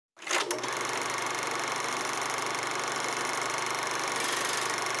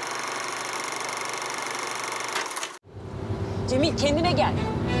Cemil kendine gel.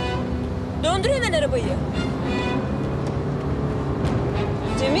 Döndür hemen arabayı.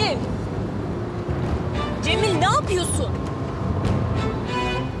 Cemil. Cemil ne yapıyorsun?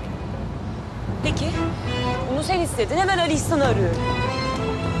 Peki. Bunu sen istedin. Hemen Ali İhsan'ı arıyorum.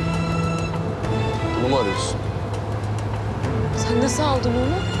 Bunu mu arıyorsun? Sen nasıl aldın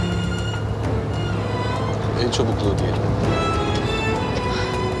onu? El çabukluğu diyelim.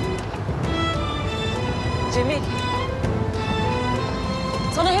 Cemil.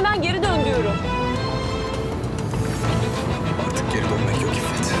 Sana hemen geri dön diyorum. Artık geri dönmek yok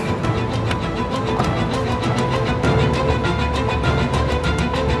İffet.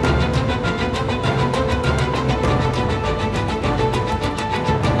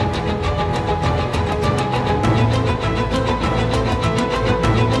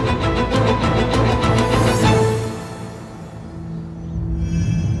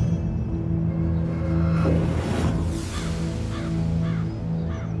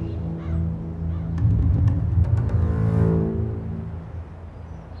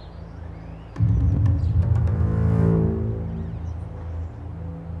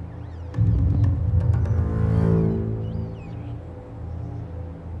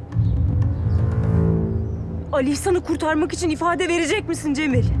 Ali İhsan'ı kurtarmak için ifade verecek misin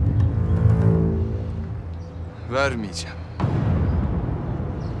Cemil? Vermeyeceğim.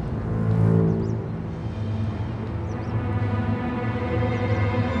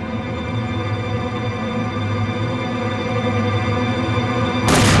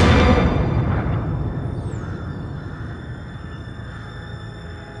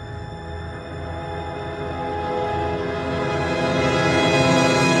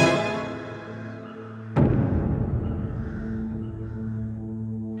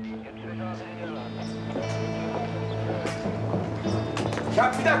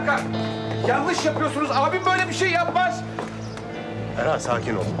 Ya bir dakika. Yanlış yapıyorsunuz. Abim böyle bir şey yapmaz. Erhan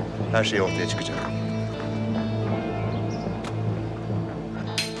sakin ol. Her şey ortaya çıkacak.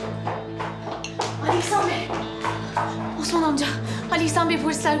 Ali İhsan Bey. Osman amca. Ali İhsan Bey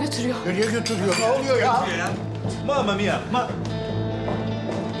polisler götürüyor. Nereye götürüyor? Ne oluyor ya? Mamma mia. Ne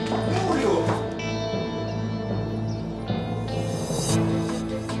oluyor?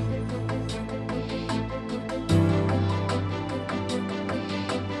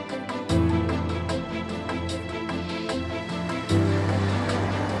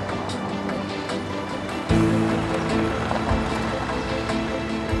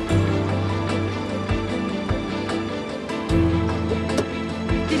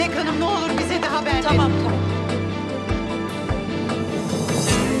 Dilek Hanım ne olur bize de haber verin. Tamam.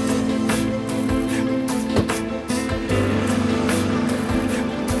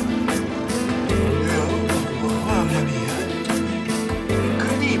 Mamma mia.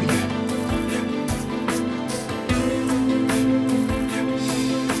 Incredibile.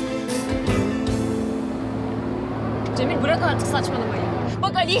 Cemil bırak artık saçmalamayı.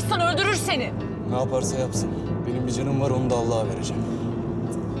 Bak Ali İhsan öldürür seni. Ne yaparsa yapsın. Benim bir canım var, onu da Allah'a vereceğim.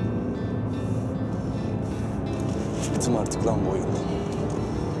 Bıktım artık lan bu oyundan.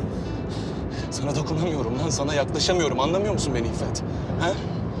 Sana dokunamıyorum lan, sana yaklaşamıyorum. Anlamıyor musun beni İffet? He?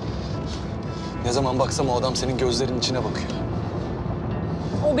 Ne zaman baksam o adam senin gözlerinin içine bakıyor.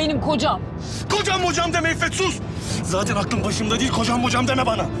 O benim kocam. Kocam hocam deme İffet, sus! Zaten aklım başımda değil, kocam hocam deme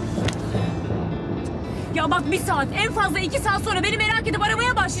bana. Ya bak 1 saat, en fazla 2 saat sonra beni merak edip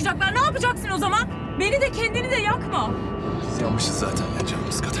aramaya başlayacaklar. Ne yapacaksın o zaman? Beni de kendini de yakma. Biz yanmışız zaten ya,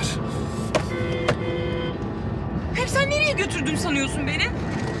 canımız kadar. Hep sen nereye götürdün sanıyorsun beni?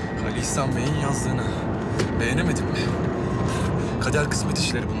 Ali İhsan Bey'in yazdığını beğenemedin mi? Kader kısmet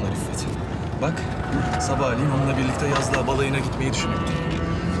işleri bunlar İffet. Bak, sabahleyin onunla birlikte yazlığa balayına gitmeyi düşünüyordun.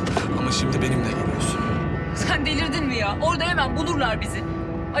 Ama şimdi benimle geliyorsun. Sen delirdin mi ya? Orada hemen bulurlar bizi.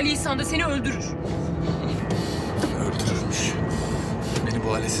 Ali İhsan da seni öldürür. Öldürürmüş. Beni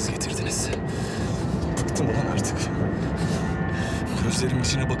bu hale siz getirdiniz. Bıktım ulan artık. Gözlerimin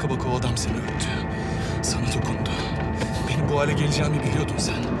içine baka baka o adam seni öldü. Sana dokundu. Benim bu hale geleceğimi biliyordun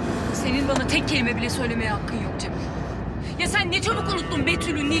sen. Senin bana tek kelime bile söylemeye hakkın yok Cemil. Ya sen ne çabuk unuttun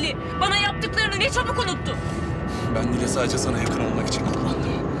Betül'ü, Nil'i. Bana yaptıklarını ne çabuk unuttun. Ben Nil'e sadece sana yakın olmak için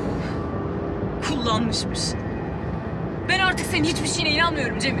kullandım. Kullanmışmış. Ben artık senin hiçbir şeyine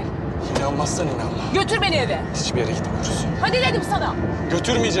inanmıyorum Cemil. İnanmazsan inanma. Götür beni eve. Hiçbir yere gitmiyoruz. Hadi dedim sana.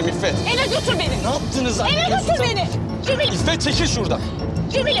 Götürmeyeceğim İffet. Eve götür beni. Ne yaptınız Eve götür beni. Cemil. İffet çekil şuradan.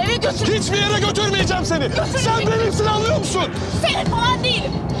 Cemil eve götür. Hiçbir yere götürmeyeceğim seni. Sen benimsin, anlıyor musun? Senin falan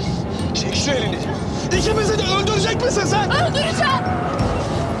değilim. Çek şu elini. İkimizi de öldürecek misin sen? Öldüreceğim.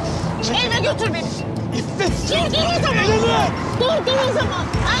 Çek. Eve götür beni. İffet. Dur o zaman. Elini. Dur o zaman.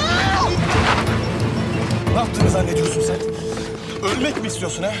 Aa! Ne yaptığını zannediyorsun sen? Ölmek mi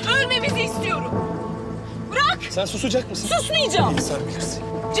istiyorsun ha? Ölmemizi istiyorum. Bırak! Sen susacak mısın? Susmayacağım. İyi, sen bilirsin.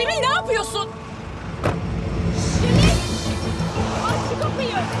 Cemil ne yapıyorsun? Cemil! Aç şu kapıyı.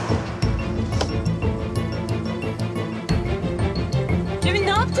 Cemil ne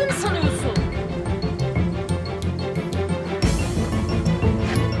yaptığını sanıyorsun?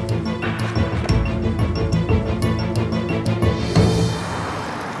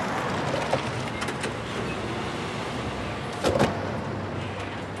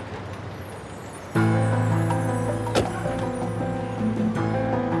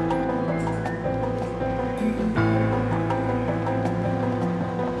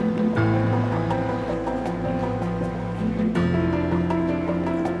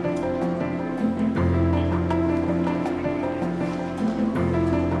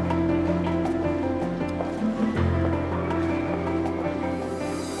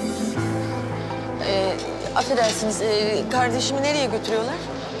 Affedersiniz, kardeşimi nereye götürüyorlar?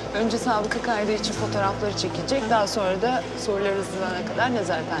 Önce sabıka kaydı için fotoğrafları çekilecek. Daha sonra da sorular hızlanana kadar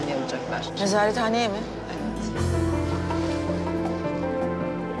nezarethaneye alacaklar. Nezarethaneye mi? Evet.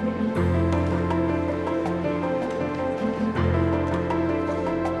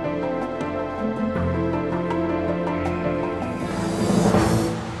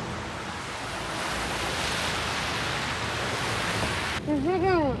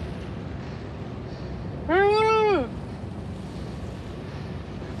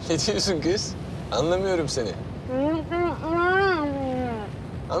 Ne diyorsun kız? Anlamıyorum seni.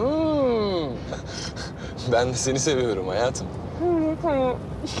 Ben de seni seviyorum hayatım.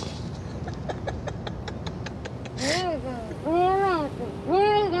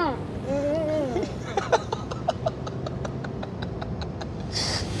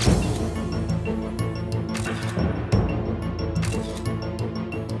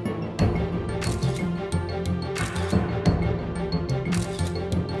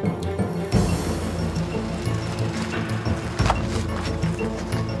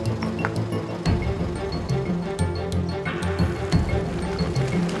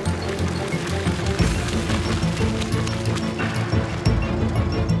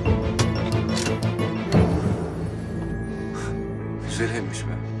 Güzel evmiş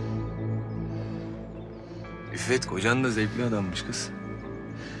be. İffet, kocan da zevkli adammış kız.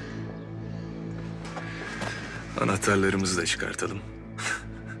 Anahtarlarımızı da çıkartalım.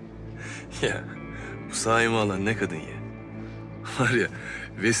 Ya, bu sahibi alan ne kadın ya. Var ya,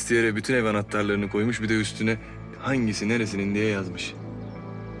 vestiyere bütün ev anahtarlarını koymuş, bir de üstüne hangisi neresinin diye yazmış.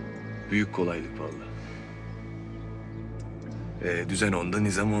 Büyük kolaylık vallahi. Düzen onda,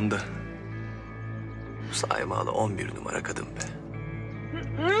 nizam onda. Bu sahibi alan 11 numara kadın be.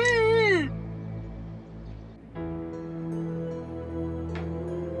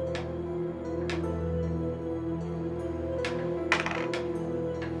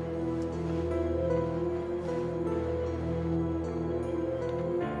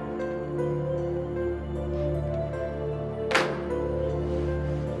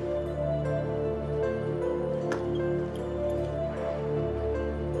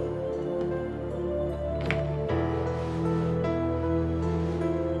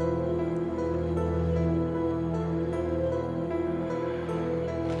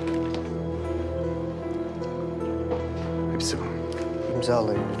 Hepsi bu.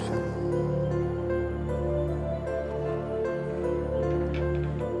 İmzalayın lütfen.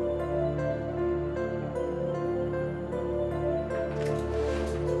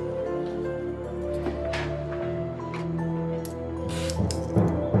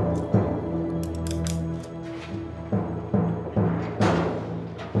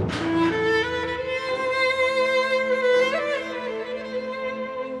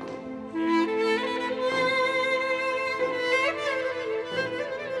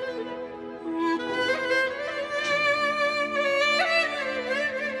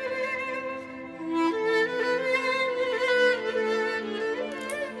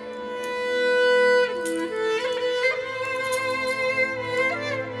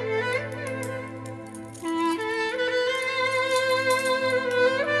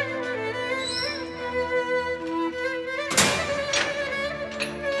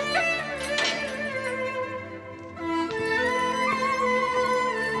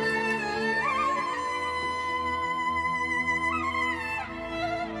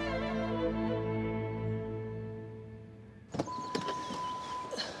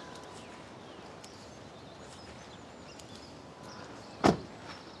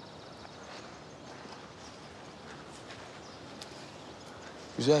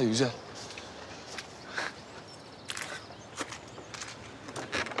 Güzel, güzel.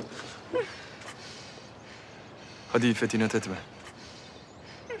 Hadi İffet, inat etme.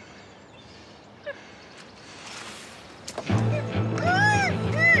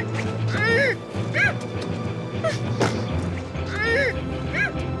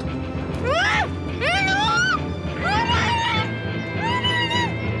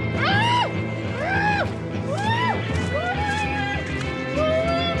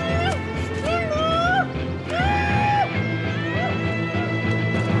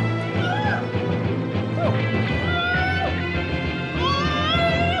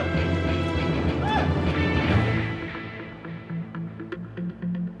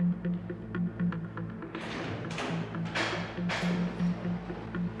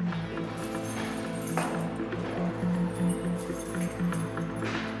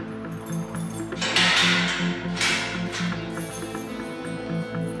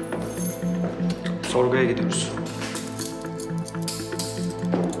 Sorguya gidiyoruz.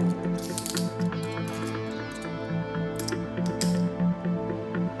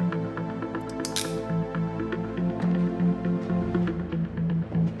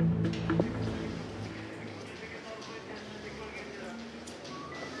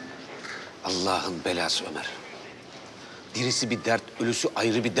 Allah'ın belası Ömer. Dirisi bir dert, ölüsü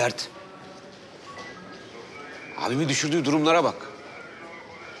ayrı bir dert. Abimi düşürdüğü durumlara bak.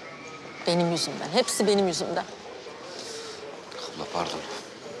 Benim yüzümden. Hepsi benim yüzümden. Allah pardon.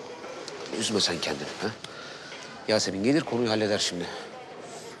 Üzme sen kendini. Ha? Yasemin gelir konuyu halleder şimdi.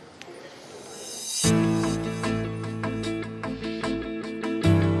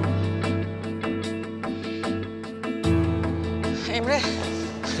 Emre,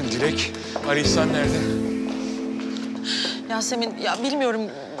 Dilek, Ali İhsan nerede? Yasemin ya bilmiyorum.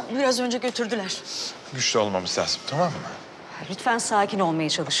 Biraz önce götürdüler. Güçlü olmamız lazım, tamam mı? Lütfen sakin olmaya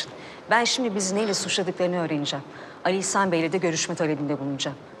çalışın. Ben şimdi bizi neyle suçladıklarını öğreneceğim. Ali İhsan Bey'le de görüşme talebinde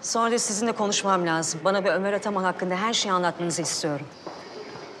bulunacağım. Sonra da sizinle konuşmam lazım. Bana bir Ömer Ataman hakkında her şeyi anlatmanızı istiyorum.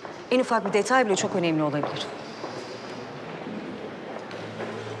 En ufak bir detay bile çok önemli olabilir.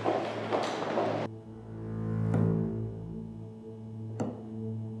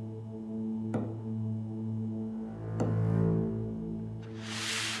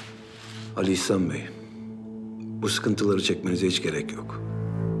 Ali İhsan Bey, bu sıkıntıları çekmenize hiç gerek yok.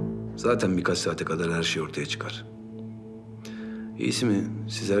 Zaten birkaç saate kadar her şey ortaya çıkar. İyisi mi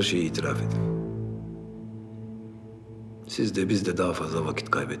siz her şeyi itiraf edin. Siz de biz de daha fazla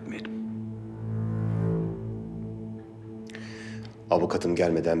vakit kaybetmeyelim. Avukatım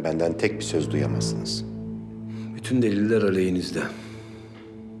gelmeden benden tek bir söz duyamazsınız. Bütün deliller aleyhinizde.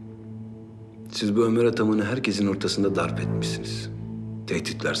 Siz bu Ömer Ataman'ı herkesin ortasında darp etmişsiniz.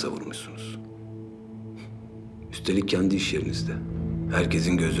 Tehditler savurmuşsunuz. Üstelik kendi iş yerinizde.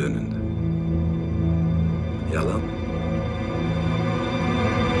 Herkesin gözü önünde. Yalan.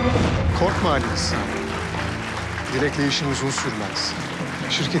 Korkma Ali İhsan. Dilek'le işin uzun sürmez.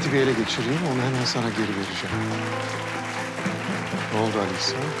 Şirketi bir ele geçireyim, onu hemen sana geri vereceğim. Ne oldu Ali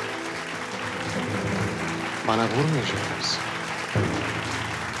İhsan? Bana vurmayacak mısın?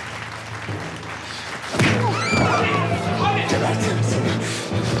 Gebertirim seni.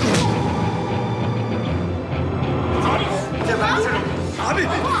 Gebertirim. Abi!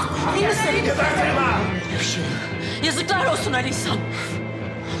 İyi misin? Gebertirim ha! Bir şey yok. Yazıklar olsun Ali İhsan.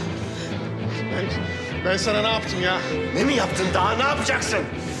 Ben sana ne yaptım ya? Ne mi yaptın daha? Ne yapacaksın?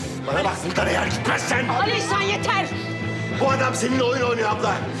 Bana bak buradan eğer gitmezsen... Ali İhsan yeter! Bu adam seninle oyun oynuyor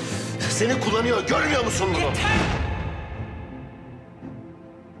abla. Seni kullanıyor. Görmüyor musun bunu? Yeter!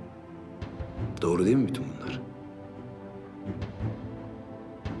 Doğru değil mi bütün bunlar?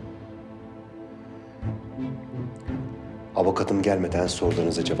 Avukatım gelmeden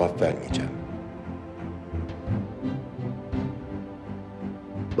sorularınıza cevap vermeyeceğim.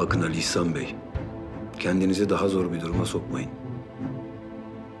 Bakın Ali İhsan Bey, kendinizi daha zor bir duruma sokmayın.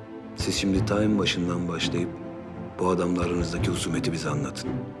 Siz şimdi ta en başından başlayıp bu adamla aranızdaki husumeti bize anlatın.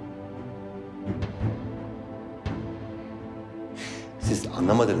 Siz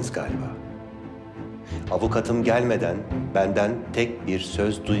anlamadınız galiba. Avukatım gelmeden benden tek bir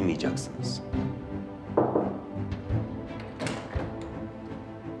söz duymayacaksınız.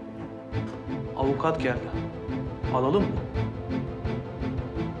 Avukat geldi. Alalım mı?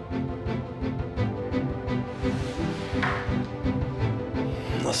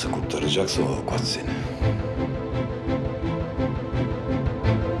 Nasıl kurtaracaksa o avukat seni.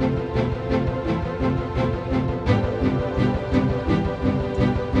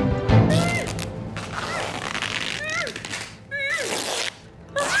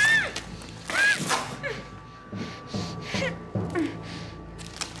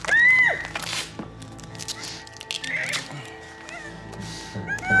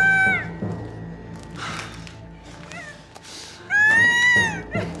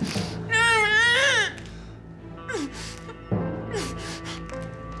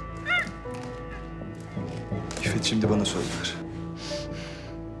 İffet şimdi bana söz ver.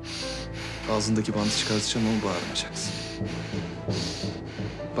 Ağzındaki bandı çıkartacağım ama bağırmayacaksın.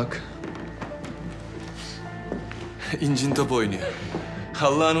 Bak. İncin top oynuyor.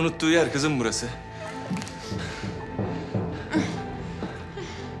 Allah'ın unuttuğu yer kızım burası.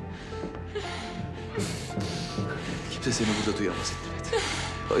 Kimse seni burada duyamaz İffet.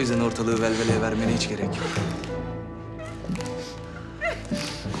 O yüzden ortalığı velveleye vermene hiç gerek yok.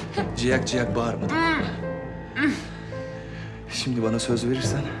 Ciyak ciyak bağırma, tamam mı? Şimdi bana söz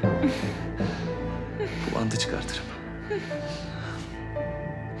verirsen bu bandı çıkartırım.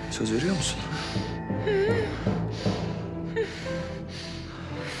 Söz veriyor musun?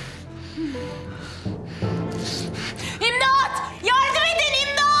 İmdat! Yardım edin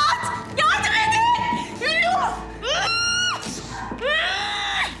imdat! Yardım edin! Ölüyorum!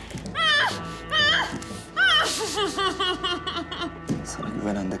 Sana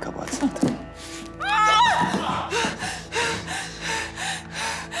güvenen de kabahat zaten.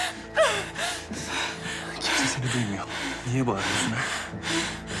 Kimse seni duymuyor. Niye bağırıyorsun ha?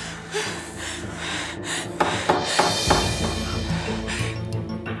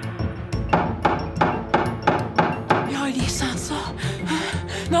 Ya Ali İhsan'sa?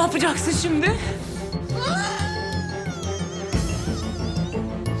 Ne yapacaksın şimdi?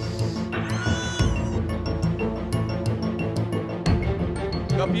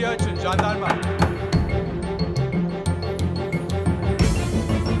 Kapıyı açın, jandarma.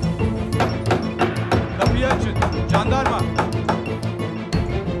 Kapıyı açın, jandarma.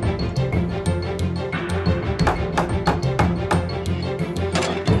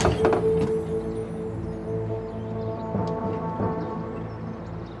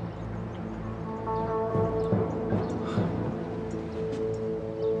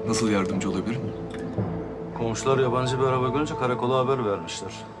 Nasıl yardımcı olabilirim? Komşular yabancı bir araba görünce karakola haber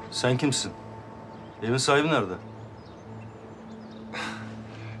vermişler. Sen kimsin? Evin sahibi nerede?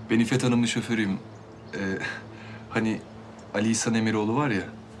 Ben İffet Hanım'ın şoförüyüm. Hani Ali İhsan Emiroğlu var ya,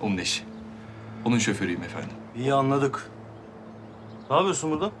 onun eşi. Onun şoförüyüm efendim. İyi anladık. Ne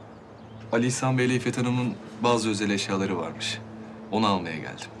yapıyorsun burada? Ali İhsan Bey ile İffet Hanım'ın bazı özel eşyaları varmış. Onu almaya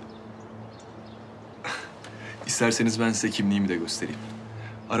geldim. İsterseniz ben size kimliğimi de göstereyim.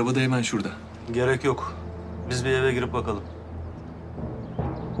 Araba da hemen şurada. Gerek yok. Biz bir eve girip bakalım.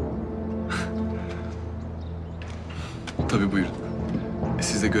 Tabii buyurun.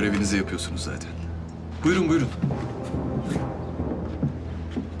 Siz de görevinizi yapıyorsunuz zaten. Buyurun, buyurun.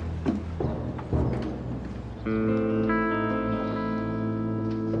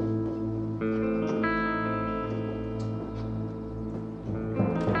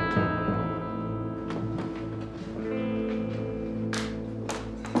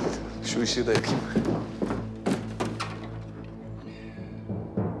 Şu ışığı da yakayım.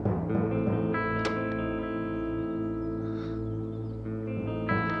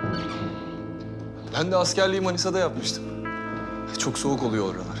 Ben de askerliği Manisa'da yapmıştım. Çok soğuk oluyor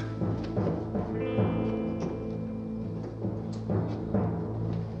oralar.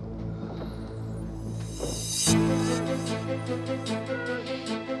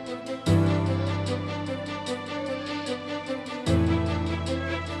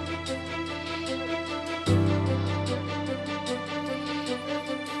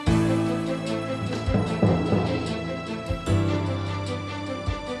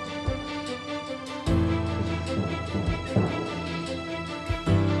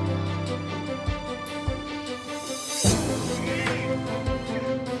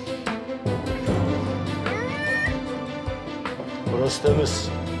 Burası temiz.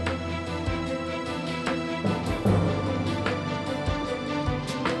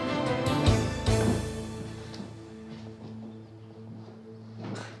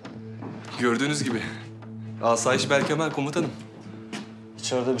 Gördüğünüz gibi. Asayiş Berkemal komutanım.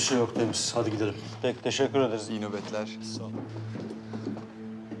 İçeride bir şey yok, temiz. Hadi gidelim. Pek teşekkür ederiz. İyi nöbetler. Sağ olun.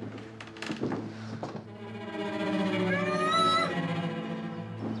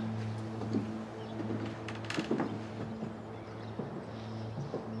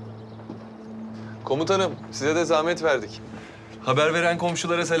 Komutanım, size de zahmet verdik. Haber veren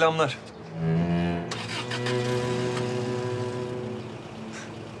komşulara selamlar.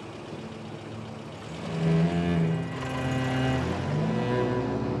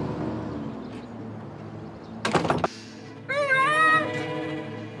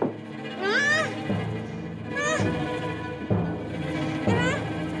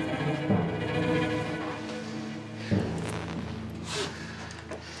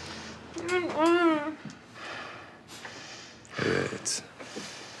 Evet.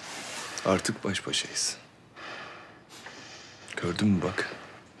 Artık baş başayız. Gördün mü bak?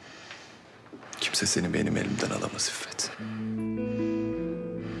 Kimse seni benim elimden alamaz İffet.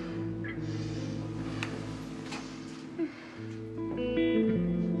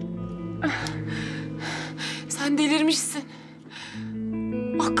 Sen delirmişsin.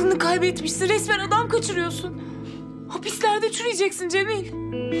 Aklını kaybetmişsin. Resmen adam kaçırıyorsun. Hapislerde çürüyeceksin Cemil.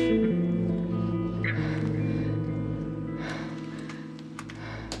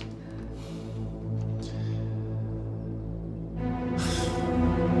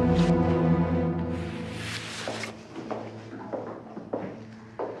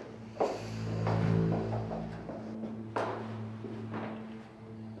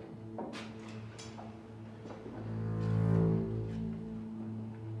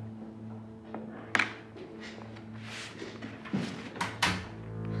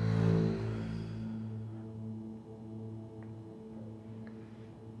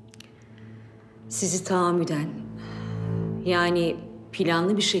 Sizi tahammüden, yani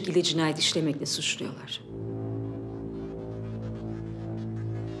planlı bir şekilde cinayet işlemekle suçluyorlar.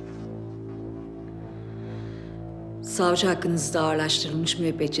 Savcı hakkınızda ağırlaştırılmış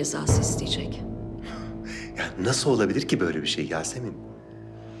müebbet cezası isteyecek. Ya nasıl olabilir ki böyle bir şey Yasemin?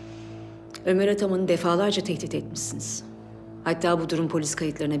 Ömer Ataman'ı defalarca tehdit etmişsiniz. Hatta bu durum polis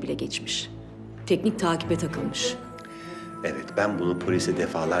kayıtlarına bile geçmiş. Teknik takibe takılmış. Evet, ben bunu polise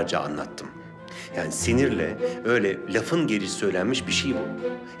defalarca anlattım. Yani sinirle öyle lafın gelişi söylenmiş bir şey bu.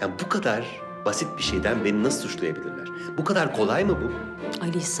 Yani bu kadar basit bir şeyden beni nasıl suçlayabilirler? Bu kadar kolay mı bu?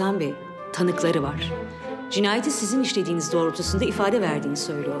 Ali İhsan Bey, tanıkları var. Cinayeti sizin işlediğiniz doğrultusunda ifade verdiğini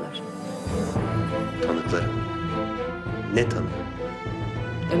söylüyorlar. Tanıkları? Ne tanığı?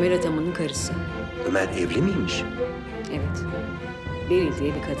 Ömer Ataman'ın karısı. Ömer evli miymiş? Evet. Beril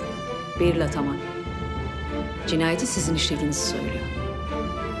diye bir kadın. Beril Ataman. Cinayeti sizin işlediğinizi söylüyor.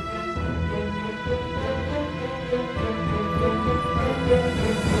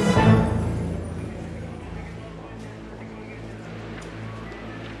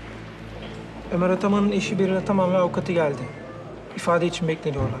 Ömer Ataman'ın eşi Beril Ataman ve avukatı geldi. İfade için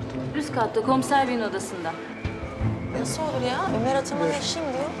bekleniyorlardı. Üst katta komiser beyin odasında. Nasıl olur ya? Ömer Ataman eşim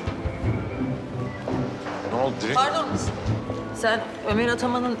diyor. Ne oldu direkt? Pardon. Sen Ömer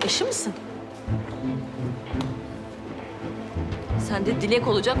Ataman'ın eşi misin? Sen de Dilek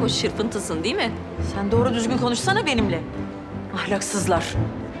olacak o şırfıntısın değil mi? Sen doğru düzgün konuşsana benimle. Ahlaksızlar,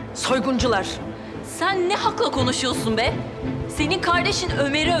 soyguncular. Sen ne hakla konuşuyorsun be? Senin kardeşin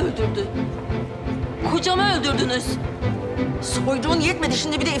Ömer'i öldürdü. Kocamı öldürdünüz. Soyduğun yetmedi,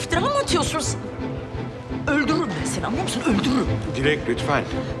 şimdi bir de iftira mı atıyorsun? Öldürürüm ben seni, anlıyor musun? Öldürürüm. Dilek lütfen.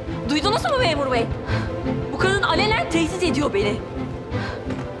 Duydunuz mu memur bey? Bu kadın alenen tehdit ediyor beni.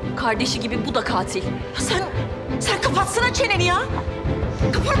 Kardeşi gibi bu da katil. Sen kapatsana çeneni ya.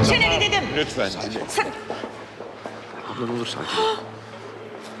 Kapat çeneni dedim. Lütfen. Sen... Abla ne olur sakin ol.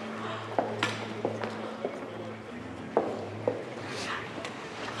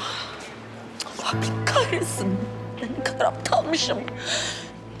 Allah bir kahretsin. Ben ne kadar aptalmışım.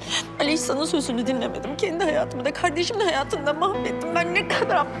 Ali İhsan'ın sözünü dinlemedim. Kendi hayatımı da kardeşimin hayatını da mahvettim. Ben ne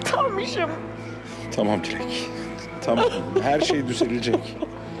kadar aptalmışım. Tamam Dilek. Tamam. Her şey düzelecek.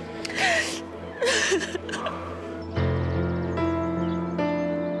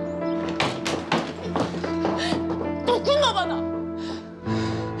 Dokunma bana.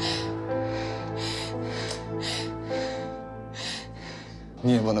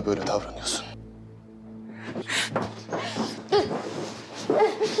 Niye bana böyle davranıyorsun?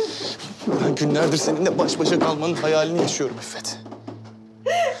 Ben günlerdir seninle baş başa kalmanın hayalini yaşıyorum İffet.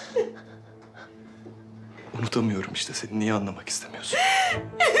 Unutamıyorum işte seni. Niye anlamak istemiyorsun?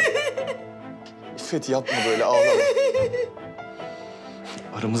 İffet yapma böyle, ağlama.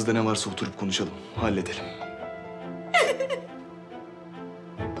 Aramızda ne varsa oturup konuşalım, halledelim.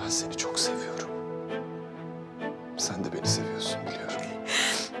 Ben seni çok seviyorum. Sen de beni seviyorsun biliyorum.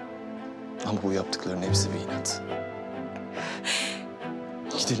 Ama bu yaptıkların hepsi bir inat.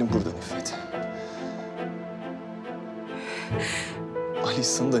 Gidelim buradan İffet. Ali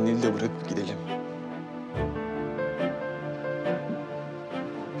İhsan'ı da Nil'de bırakıp gidelim.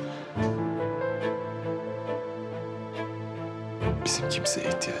 Bizim kimseye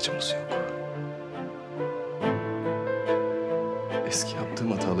ihtiyacımız yok. Eski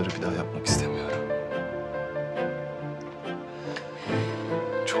yaptığım hataları bir daha yapmak istemiyorum.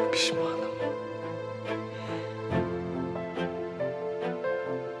 Çok pişmanım.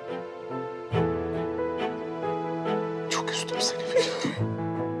 Çok üzdüm seni biliyorum.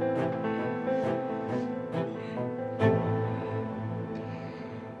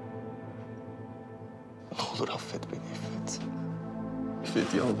 Ne olur affet beni İffet.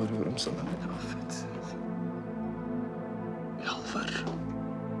 İffet yalvarıyorum sana, beni affet. Yalvar.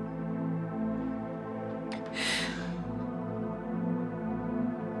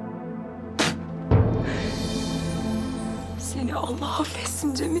 Seni Allah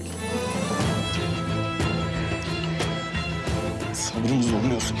affetsin Cemil. Sabrımı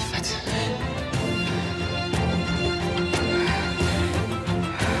zorluyorsun İffet.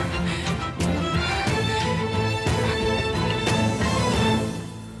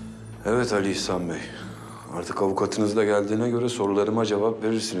 Evet Ali İhsan Bey. Artık avukatınız da geldiğine göre sorularıma cevap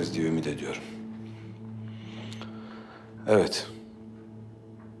verirsiniz diye ümit ediyorum. Evet.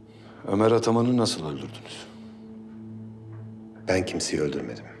 Ömer Ataman'ı nasıl öldürdünüz? Ben kimseyi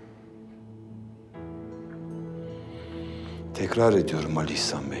öldürmedim. Tekrar ediyorum Ali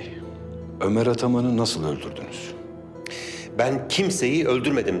İhsan Bey. Ömer Ataman'ı nasıl öldürdünüz? Ben kimseyi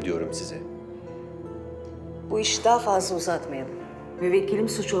öldürmedim diyorum size. Bu işi daha fazla uzatmayalım. Müvekkilim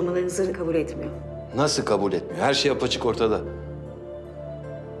suç olmalarınızı kabul etmiyor. Nasıl kabul etmiyor? Her şey apaçık ortada.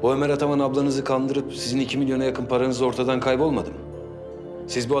 Bu Ömer Ataman ablanızı kandırıp sizin 2 milyona yakın paranız ortadan kaybolmadı mı?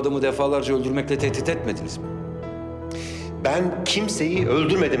 Siz bu adamı defalarca öldürmekle tehdit etmediniz mi? Ben kimseyi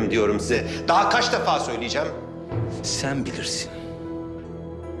öldürmedim diyorum size. Daha kaç defa söyleyeceğim? Sen bilirsin.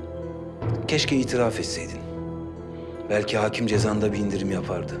 Keşke itiraf etseydin. Belki hakim cezanda bir indirim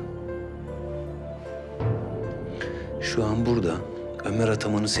yapardı. Şu an burada Ömer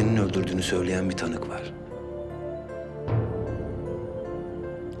Ataman'ı senin öldürdüğünü söyleyen bir tanık var.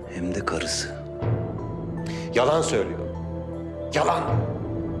 Hem de karısı. Yalan söylüyor. Yalan.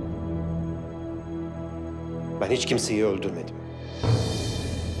 Ben hiç kimseyi öldürmedim.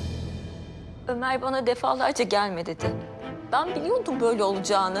 Ömer bana defalarca gelme dedi. Ben biliyordum böyle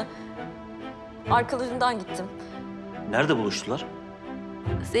olacağını. Arkalarından gittim. Nerede buluştular?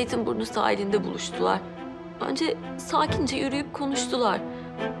 Zeytinburnu sahilinde buluştular. Önce sakince yürüyüp konuştular.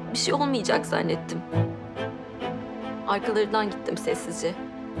 Bir şey olmayacak zannettim. Arkalarından gittim sessizce.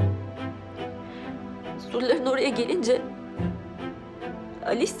 Surların oraya gelince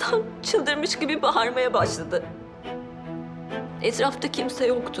Ali İhsan çıldırmış gibi bağırmaya başladı. Etrafta kimse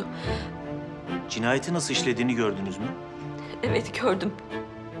yoktu. Cinayeti nasıl işlediğini gördünüz mü? Evet, gördüm.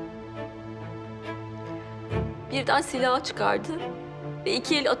 Birden silahı çıkardı ve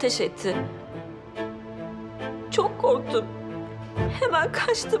 2 el ateş etti. Çok korktum. Hemen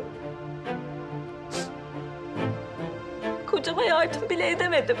kaçtım. Kocama yardım bile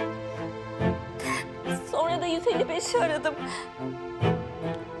edemedim. Sonra da 155'i aradım.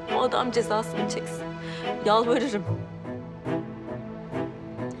 O adam cezasını çeksin. Yalvarırım.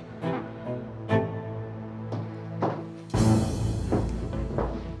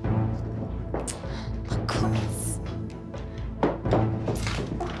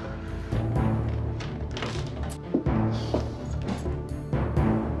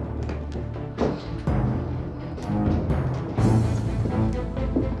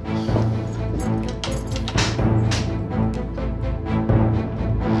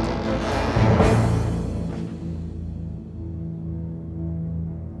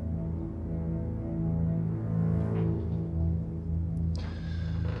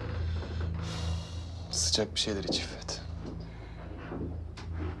 Sıcak bir şeyler iç İffet.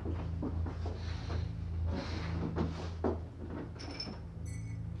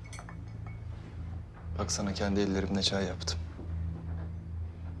 Bak sana kendi ellerimle çay yaptım.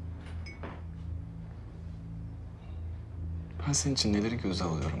 Ben senin için neleri göze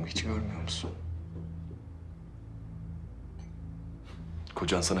alıyorum hiç görmüyor musun?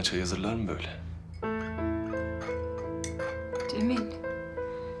 Kocan sana çay hazırlar mı böyle? Cemil,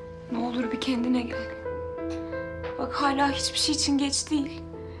 ne olur bir kendine gel. Bak hala hiçbir şey için geç değil.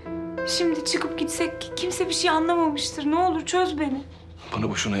 Şimdi çıkıp gitsek kimse bir şey anlamamıştır. Ne olur çöz beni. Bana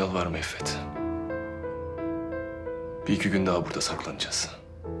boşuna yalvarma İffet. Bir iki gün daha burada saklanacağız.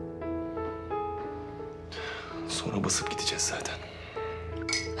 Sonra basıp gideceğiz zaten.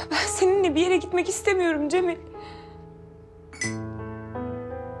 Ben seninle bir yere gitmek istemiyorum Cemil.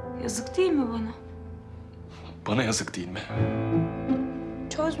 Yazık değil mi bana? Bana yazık değil mi?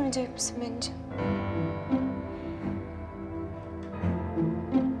 Çözmeyecek misin bence?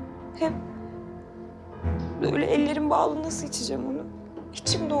 Hem böyle ellerim bağlı nasıl içeceğim onu?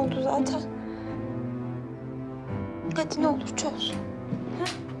 İçim doldu zaten. Hadi ne olur çöz. Ha?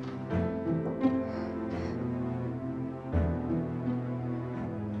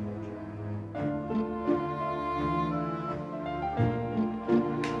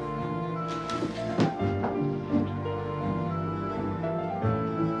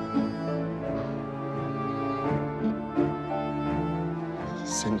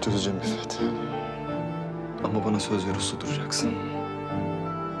 Seni çözeceğim İffet. Ama bana söz ver uslu duracaksın.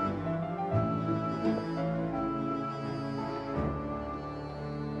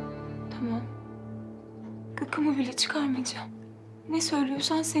 Tamam. Gıkımı bile çıkarmayacağım. Ne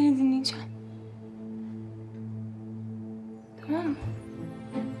söylüyorsan seni dinleyeceğim. Tamam mı?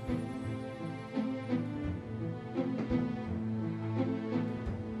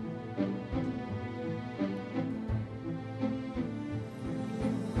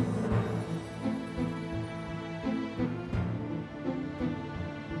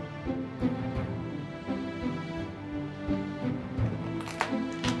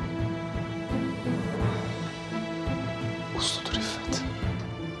 Usludur İffet.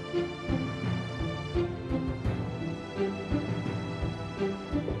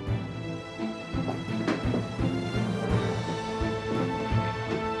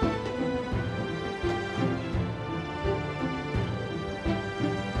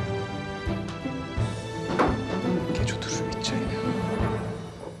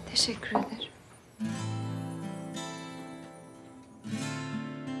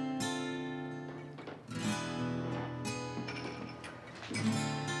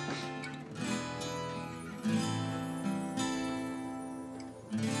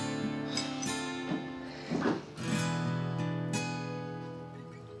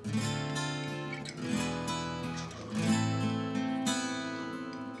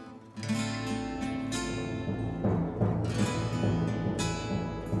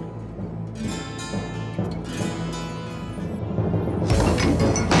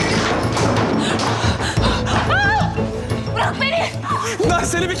 Ben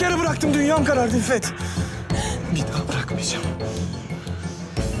seni bir kere bıraktım, dünyam karardı İffet. Bir daha bırakmayacağım.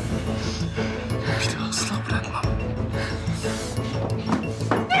 Bir daha asla bırakmam.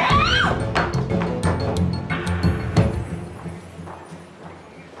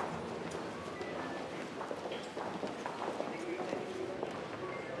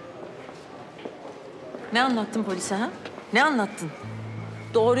 Ne anlattın polise ha? Ne anlattın?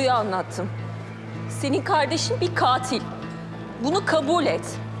 Doğruyu anlattım. Senin kardeşin bir katil. Bunu kabul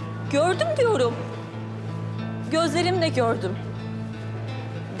et. Gördüm diyorum. Gözlerimle gördüm.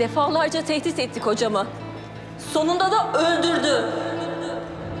 Defalarca tehdit etti kocamı. Sonunda da öldürdü.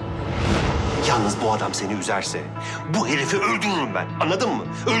 Yalnız bu adam seni üzerse bu herifi öldürürüm ben. Anladın mı?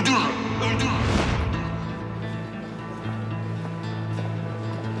 Öldürürüm. Öldürürüm.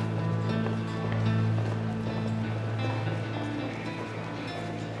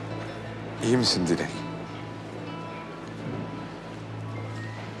 İyi misin Dilek?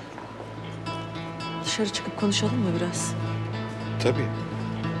 Dışarı çıkıp konuşalım mı biraz? Tabii.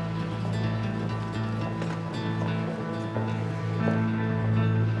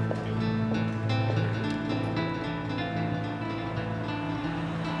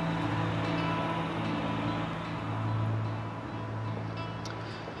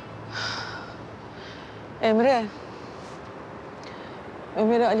 Emre.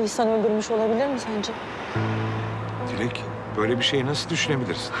 Ömer'i Ali İhsan öldürmüş olabilir mi sence? Dilek, böyle bir şeyi nasıl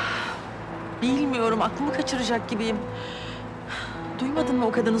düşünebilirsin? Bilmiyorum, aklımı kaçıracak gibiyim. Duymadın mı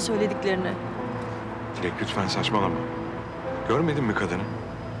o kadının söylediklerini? Dilek lütfen saçmalama. Görmedin mi kadını?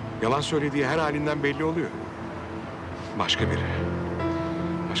 Yalan söylediği her halinden belli oluyor. Başka biri.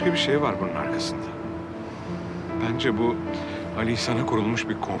 Başka bir şey var bunun arkasında. Bence bu Ali İhsan'a kurulmuş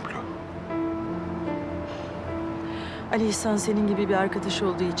bir komplo. Ali İhsan senin gibi bir arkadaş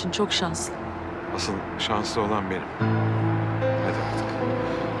olduğu için çok şanslı. Asıl şanslı olan benim. Hadi artık.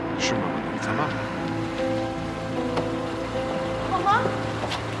 Düşünme bana, tamam mı? Baba.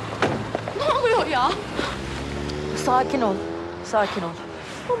 Ne oluyor ya? Sakin ol, sakin ol.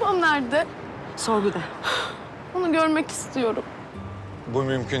 Babam nerede? Sorguda. Onu görmek istiyorum. Bu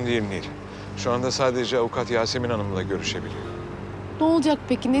mümkün değil Nil. Şu anda sadece avukat Yasemin Hanım'la görüşebiliyor. Ne olacak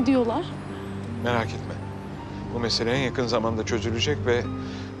peki? Ne diyorlar? Merak etme. Bu mesele en yakın zamanda çözülecek ve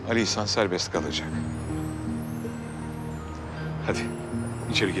Ali İhsan serbest kalacak. Hadi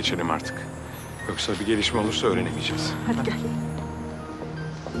içeri geçelim artık. Yoksa bir gelişme olursa öğrenemeyeceğiz. Hadi gel.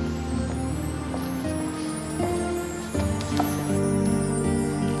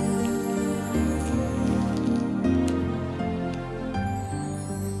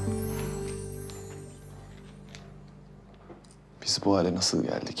 Biz bu hale nasıl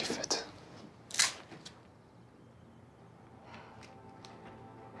geldik İffet?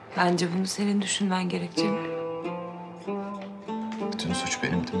 Bence bunu senin düşünmen gerek Cemil. Bütün suç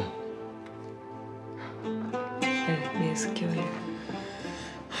benim değil mi? Evet, ne yazık ki öyle.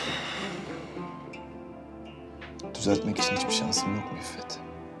 Düzeltmek için hiçbir şansım yok mu İffet?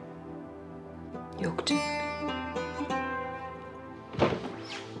 Yok Cemil.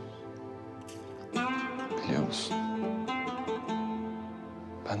 Biliyor musun?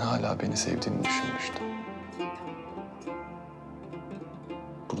 Ben hala beni sevdiğini düşünmüştüm.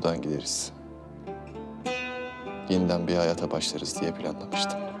 Buradan gideriz. Yeniden bir hayata başlarız diye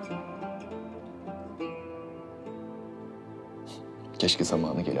planlamıştım. Keşke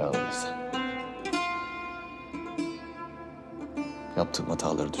zamanı geri alabilsem. Yaptığım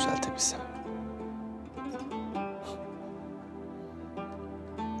hataları düzeltebilsem.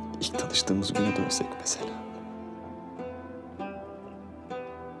 İlk tanıştığımız güne dönsek mesela.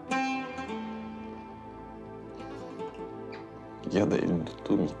 Ya da elini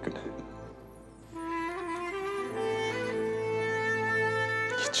tuttuğum ilk güne.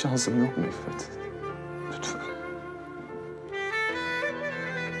 Hiç şansım yok mu İffet? Lütfen.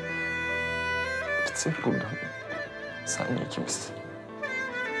 Gitsek buradan. Senle ikimiz.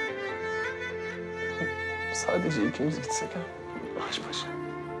 Sadece ikimiz gitsek ha. Baş başa.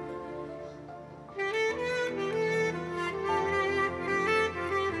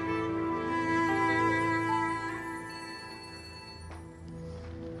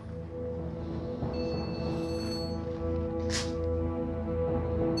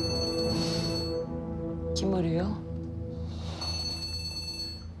 Kim arıyor?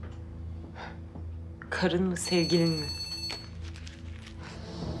 Karın mı, sevgilin mi?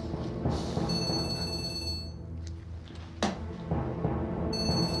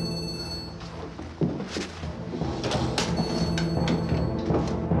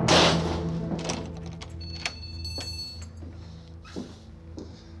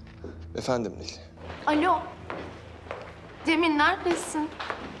 Efendim Nil. Alo. Cemil neredesin?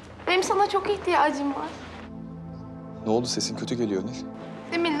 Benim sana çok ihtiyacım var. Ne oldu, sesin kötü geliyor Nil?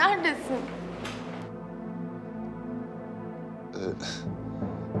 Cemil neredesin?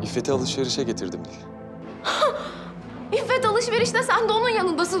 İffet'i alışverişe getirdim Nil. İffet alışverişte, sen de onun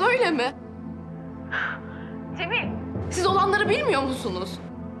yanındasın, öyle mi? Cemil. Siz olanları bilmiyor musunuz?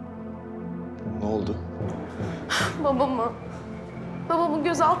 Ne oldu? Babamı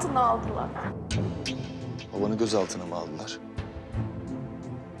gözaltına aldılar. Babanı gözaltına mı aldılar?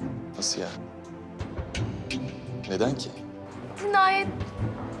 Nasıl yani? Neden ki? Cinayet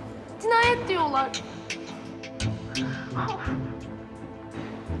diyorlar.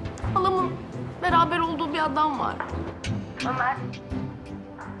 Halamın beraber olduğu bir adam var. Ömer.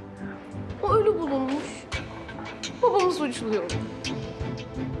 O ölü bulunmuş. Babamı suçluyor.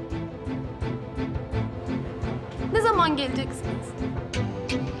 Ne zaman geleceksiniz?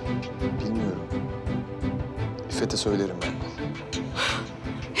 Bilmiyorum. İffet'e söylerim ben.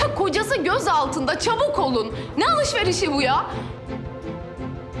 Ya kocası göz altında, çabuk olun. Ne alışverişi bu ya?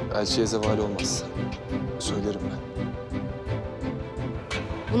 Elçiye zeval olmaz. Söylerim ben.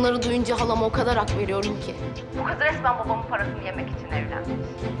 Bunları duyunca halama o kadar hak veriyorum ki. Bu kız resmen babamın parasını yemek için evlenmiş.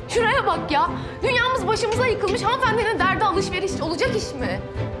 Şuraya bak ya. Dünyamız başımıza yıkılmış. Hanımefendinin derdi alışveriş. Olacak iş mi?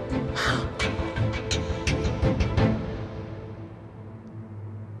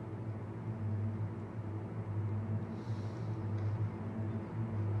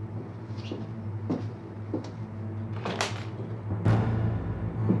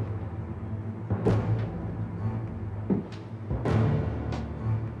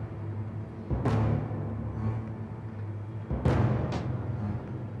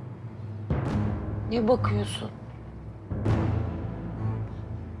 Ne bakıyorsun?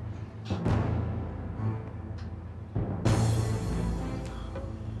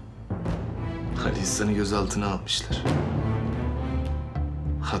 Ali İhsan'ı gözaltına almışlar.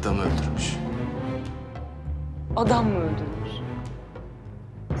 Adam öldürmüş. Adam mı öldürmüş?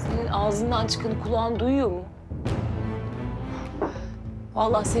 Senin ağzından çıkanı kulağın duyuyor mu?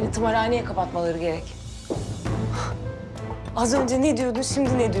 Vallahi seni tımarhaneye kapatmaları gerek. Az önce ne diyordun,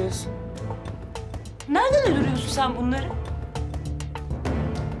 şimdi ne diyorsun? Nereden uyduruyorsun sen bunları?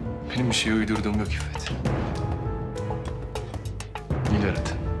 Benim bir şey uydurduğum yok İffet. Nil aradı.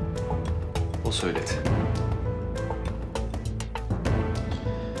 O söyledi.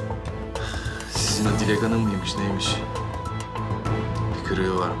 Sizin o Dilek Hanım mıymış, neymiş? Bir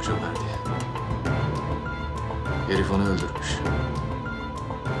kırığı varmış Ömer diye. Herif onu öldürmüş.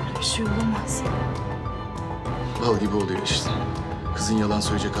 Öyle bir şey olamaz. Bal gibi oluyor işte. Kızın yalan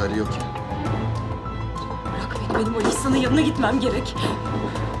söyleyecek hali yok ya. Bırak beni, benim o İhsan'ın yanına gitmem gerek.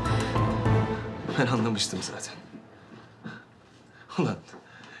 Ben anlamıştım zaten. Ulan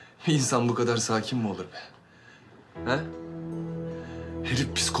bir insan bu kadar sakin mi olur be? Ha?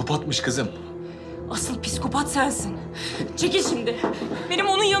 Herif psikopatmış kızım. Asıl psikopat sensin. Çekil şimdi. Benim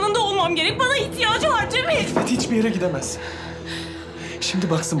onun yanında olmam gerek. Bana ihtiyacı var Cemil. İffet hiçbir yere gidemez. Şimdi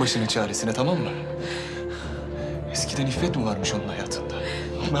baksın başının çaresine, tamam mı? Eskiden İffet mi varmış onun hayatında?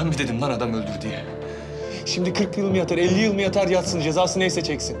 Ben mi dedim lan adam öldür diye? Şimdi 40 yıl mı yatar, 50 yıl mı yatar yatsın, cezası neyse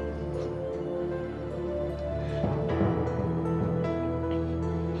çeksin.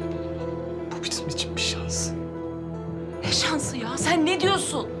 Bu bizim için bir şans. Ne şansı ya? Sen ne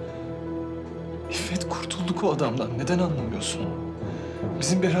diyorsun? İffet, kurtulduk o adamdan. Neden anlamıyorsun?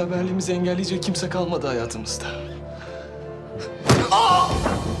 Bizim beraberliğimizi engelleyecek kimse kalmadı hayatımızda. Aa!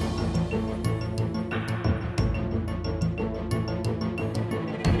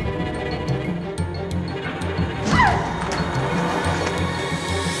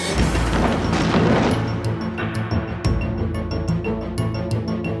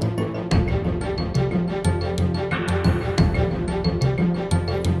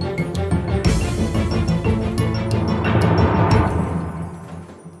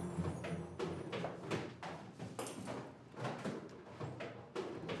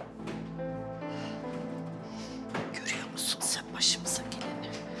 Görüyor musun sen başımıza geleni?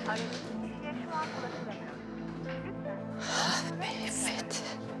 Ah be İffet.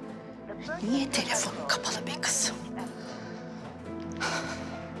 Niye telefonun kapalı be kızım?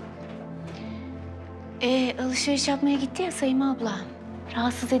 Alışveriş yapmaya gitti ya Sayın abla.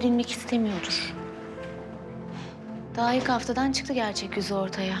 Rahatsız edilmek istemiyordur. Daha ilk haftadan çıktı gerçek yüzü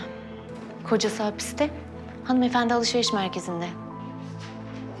ortaya. Kocası hapiste, hanımefendi alışveriş merkezinde.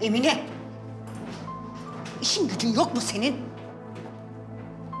 Emine! İşin gücün yok mu senin?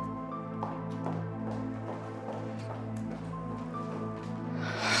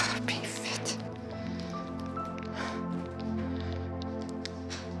 Be İffet.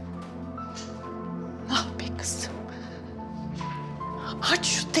 Ah be kızım. Aç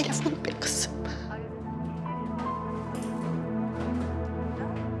şu telefonu be kızım.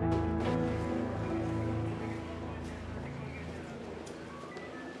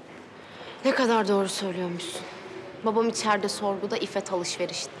 Ne kadar doğru söylüyormuşsun. Babam içeride sorguda İffet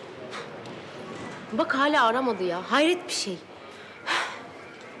alışverişte. Bak hala aramadı ya. Hayret bir şey.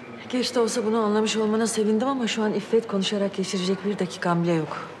 Geç de olsa bunu anlamış olmana sevindim ama şu an İffet konuşarak geçirecek bir dakikam bile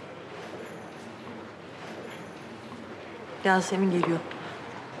yok. Yasemin geliyor.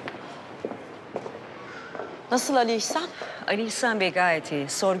 Nasıl Ali İhsan? Ali İhsan Bey gayet iyi.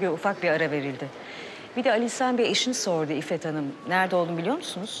 Sorguya ufak bir ara verildi. Bir de Ali İhsan Bey eşini sordu İffet Hanım. Nerede olduğunu biliyor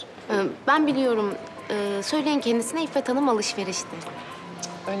musunuz? Ben biliyorum. Söyleyin kendisine İffet Hanım alışverişte.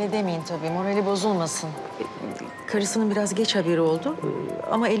 Öyle demeyin tabii. Morali bozulmasın. Karısının biraz geç haberi oldu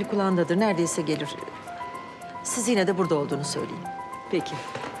ama eli kulağındadır. Neredeyse gelir. Siz yine de burada olduğunu söyleyin. Peki.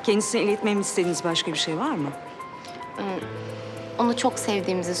 Kendisine iletmemi istediğiniz başka bir şey var mı? Onu çok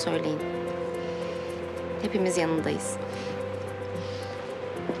sevdiğimizi söyleyin. Hepimiz yanındayız.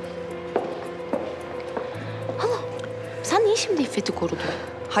 Hala, sen niye şimdi İffet'i korudun?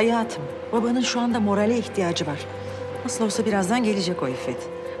 Hayatım, babanın şu anda morale ihtiyacı var. Nasıl olsa birazdan gelecek o İffet.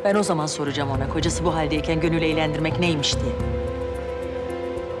 Ben o zaman soracağım ona, kocası bu haldeyken gönül eğlendirmek neymiş diye.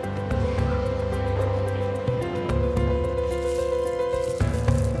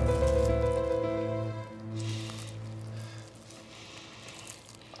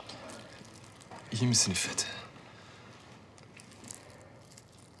 İyi misin İffet?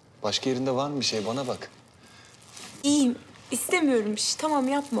 Başka yerinde var mı bir şey? Bana bak. İyiyim. İstemiyorum bir şey. Tamam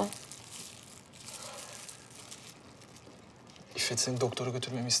yapma. İffet, seni doktora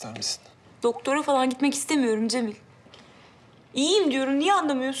götürmemi ister misin? Doktora falan gitmek istemiyorum Cemil. İyiyim diyorum. Niye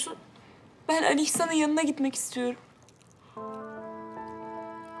anlamıyorsun? Ben Ali İhsan'ın yanına gitmek istiyorum.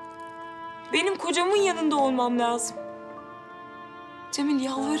 Benim kocamın yanında olmam lazım. Cemil,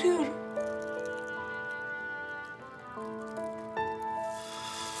 yalvarıyorum.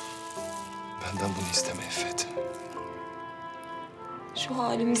 Benden bunu isteme İffet. Şu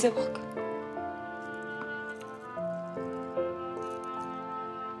halimize bak.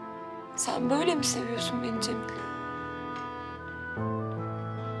 Sen böyle mi seviyorsun beni Cemil?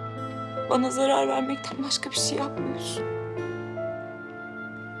 Bana zarar vermekten başka bir şey yapmıyorsun.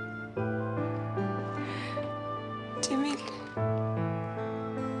 Cemil.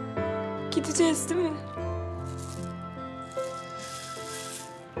 Gideceğiz değil mi?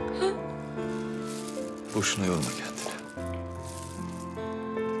 Boşuna yorma kendini.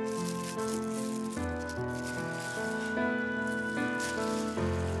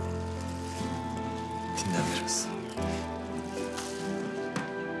 Dinlen biraz.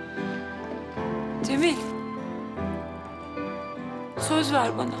 Cemil. Söz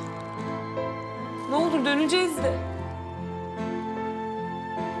ver bana. Ne olur döneceğiz de.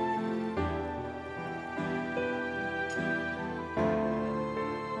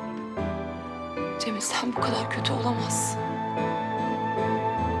 Cemil, sen bu kadar kötü olamazsın.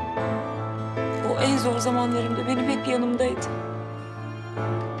 O en zor zamanlarımda benim hep yanımdaydı.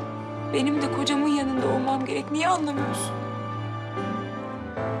 Benim de kocamın yanında olmam gerek. Niye anlamıyorsun?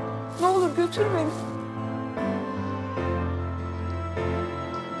 Ne olur götür beni.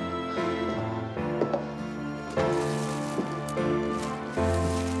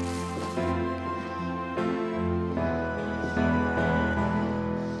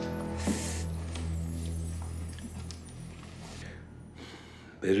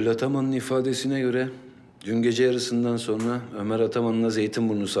 Beril Ataman'ın ifadesine göre dün gece yarısından sonra Ömer Ataman'la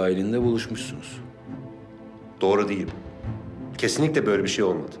Zeytinburnu sahilinde buluşmuşsunuz. Doğru değil. Kesinlikle böyle bir şey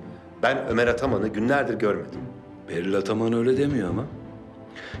olmadı. Ben Ömer Ataman'ı günlerdir görmedim. Beril Ataman öyle demiyor ama.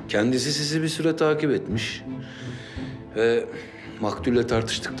 Kendisi sizi bir süre takip etmiş. Ve maktulle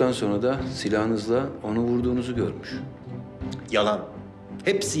tartıştıktan sonra da silahınızla onu vurduğunuzu görmüş. Yalan.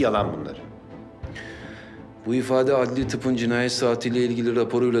 Hepsi yalan bunlar. Bu ifade adli tıpın cinayet saatiyle ilgili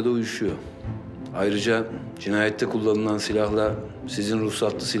raporuyla da uyuşuyor. Ayrıca cinayette kullanılan silahla sizin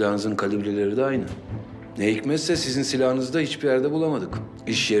ruhsatlı silahınızın kalibreleri de aynı. Ne hikmetse sizin silahınızı da hiçbir yerde bulamadık.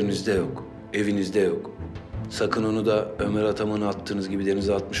 İş yerinizde yok, evinizde yok. Sakın onu da Ömer Ataman'a attığınız gibi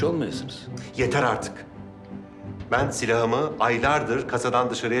denize atmış olmayasınız. Yeter artık. Ben silahımı aylardır kasadan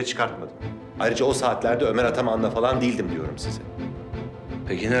dışarıya çıkartmadım. Ayrıca o saatlerde Ömer Ataman'la falan değildim diyorum size.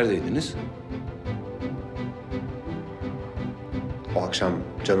 Peki neredeydiniz? O akşam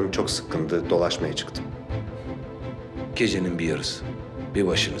canım çok sıkkındı, dolaşmaya çıktım. Gecenin bir yarısı. Bir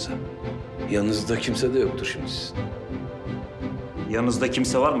başınıza. Yanınızda kimse de yoktur şimdi sizin. Yanınızda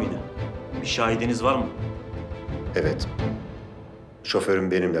kimse var mıydı? Bir şahidiniz var mı? Evet.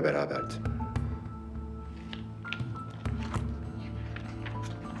 Şoförüm benimle beraberdi.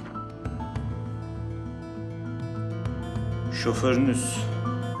 Şoförünüz...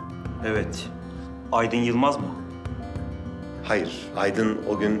 Evet. Aydın Yılmaz mı? Hayır, Aydın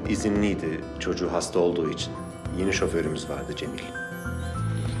o gün izinliydi. Çocuğu hasta olduğu için. Yeni şoförümüz vardı Cemil.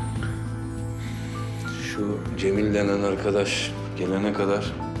 Şu Cemil denen arkadaş gelene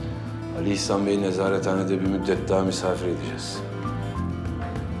kadar Ali İhsan Bey'i nezarethanede bir müddet daha misafir edeceğiz.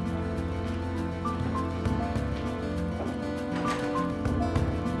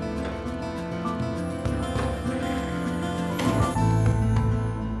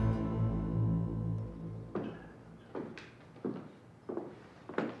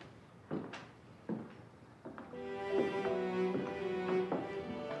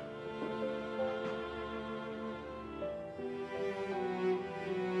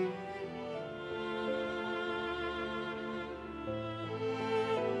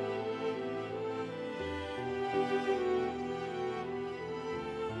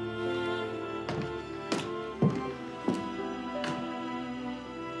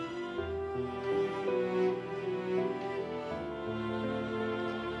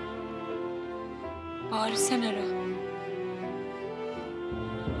 Bari sen ara.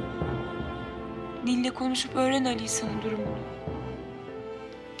 Nil'le konuşup öğren Ali İhsan'ın durumunu.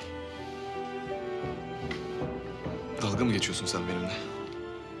 Dalga mı geçiyorsun sen benimle?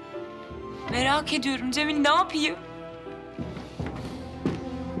 Merak ediyorum Cemil, ne yapayım?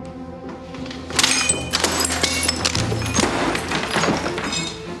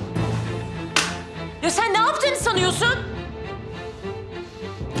 Ya sen ne yaptığını sanıyorsun?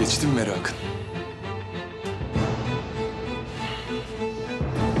 Geçti mi merakın?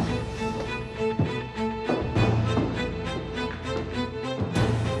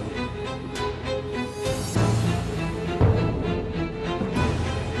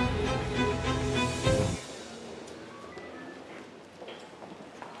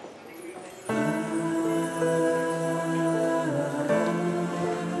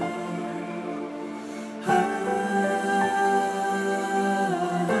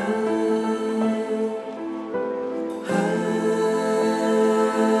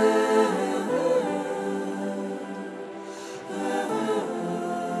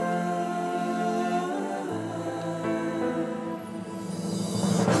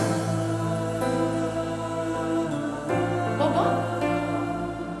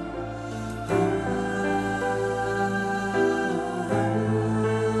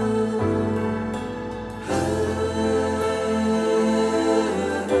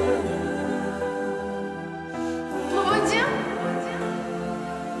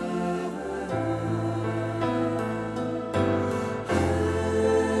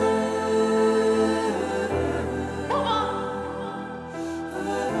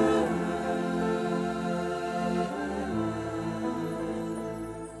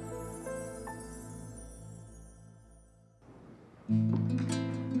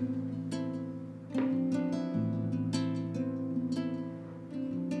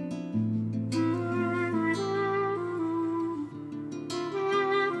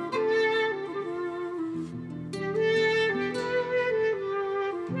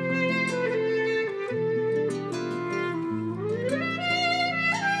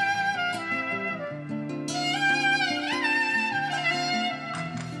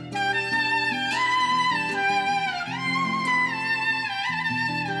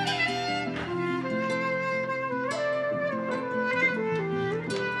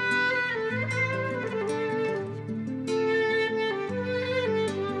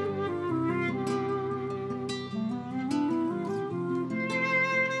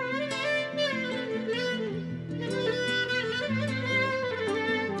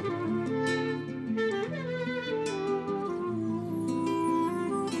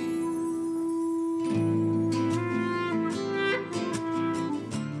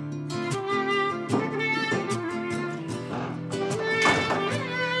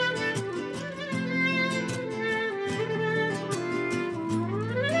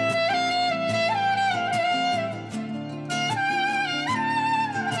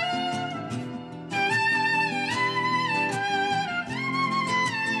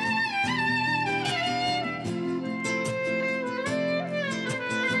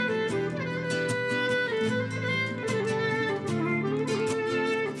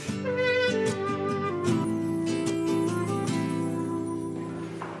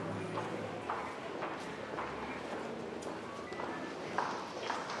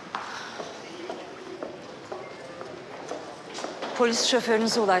 Polis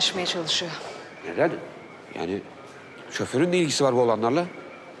şoförünüze ulaşmaya çalışıyor. Neden? Yani şoförün ne ilgisi var bu olanlarla?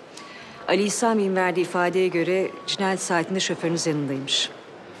 Ali İhsan Bey'in verdiği ifadeye göre cinayet saatinde şoförünüz yanındaymış.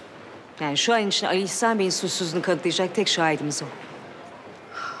 Yani şu an için Ali İhsan Bey'in suçsuzluğunu kanıtlayacak tek şahidimiz o.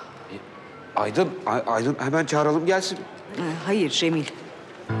 Aydın hemen çağıralım gelsin. Hayır, Cemil.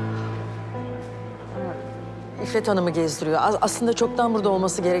 İffet Hanım'ı gezdiriyor. Aslında çoktan burada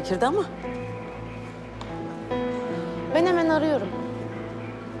olması gerekirdi ama. Ben hemen arıyorum.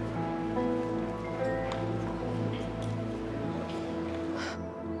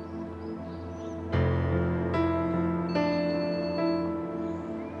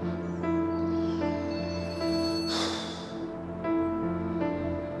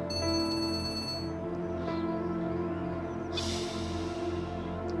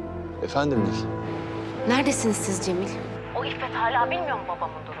 Efendim Nil? Neredesiniz siz Cemil? O İffet hala bilmiyor mu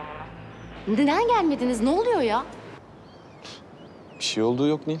babamın durumunu? Neden gelmediniz? Ne oluyor ya? Bir şey olduğu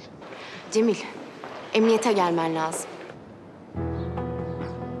yok Nil. Cemil, emniyete gelmen lazım.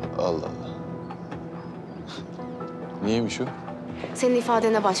 Allah Allah. Niyeymiş o? Senin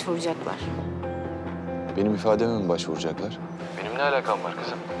ifadene başvuracaklar. Benim ifademe mi başvuracaklar? Benim ne alakam var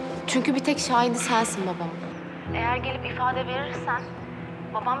kızım? Çünkü bir tek şahidi sensin babam. Eğer gelip ifade verirsen,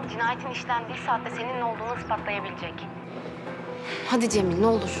 babam cinayetin işlendiği saatte senin olduğunu ispatlayabilecek. Hadi Cemil ne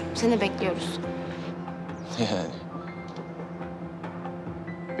olur, seni bekliyoruz. Yani.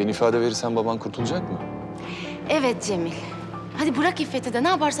 Ben ifade verirsem baban kurtulacak mı? Evet Cemil. Hadi bırak İffet'i de ne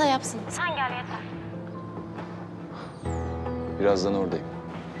yaparsa yapsın. Sen gel yeter. Birazdan oradayım.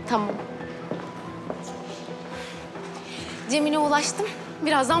 Tamam. Cemil'e ulaştım.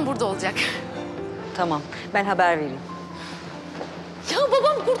 Birazdan burada olacak. Tamam, ben haber vereyim. Ya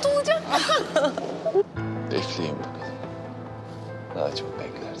babam kurtulacak. Bekleyin bakalım. Daha çok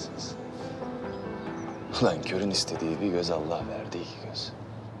beklersiniz. Ulan körün istediği bir göz, Allah verdi iki göz.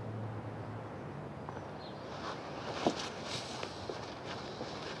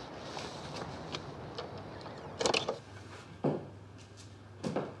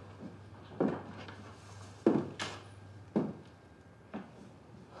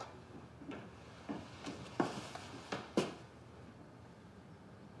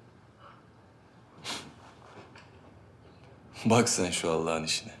 Bak sen şu Allah'ın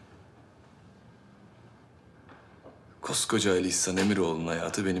işine. Koskoca Ali İhsan Emiroğlu'nun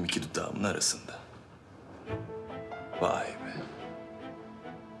hayatı benim iki dudağımın arasında. Vay be.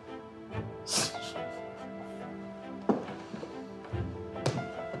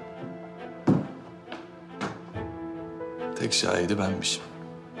 Tek şahidi benmişim.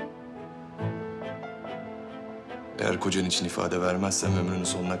 Eğer kocan için ifade vermezsem ömrünün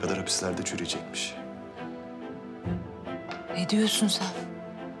sonuna kadar hapislerde çürüyecekmiş. Ne diyorsun sen?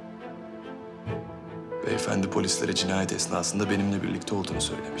 Beyefendi polislere cinayet esnasında benimle birlikte olduğunu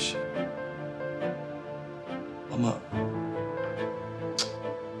söylemiş. Ama...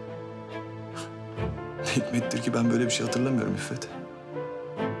 ne hikmettir ki ben böyle bir şey hatırlamıyorum İffet.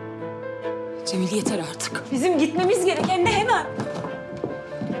 Cemil yeter artık. Bizim gitmemiz gerek hem de hemen.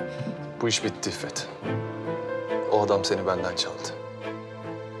 Bu iş bitti İffet. O adam seni benden çaldı.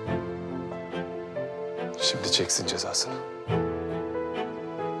 Şimdi çeksin cezasını.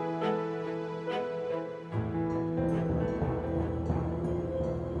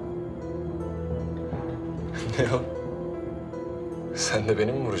 Ne o? Sen de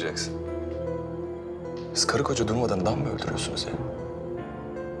beni mi vuracaksın? Siz karı koca durmadan adam mı öldürüyorsunuz ya?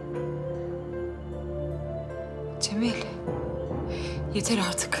 Cemil, yeter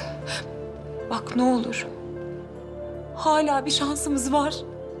artık. Bak ne olur. Hala bir şansımız var.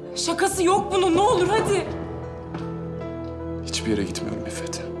 Şakası yok bunun, ne olur hadi. Hiçbir yere gitmiyorum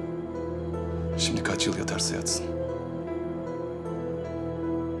İffet. Şimdi kaç yıl yatarsa yatsın.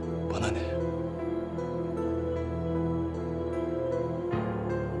 Bana ne?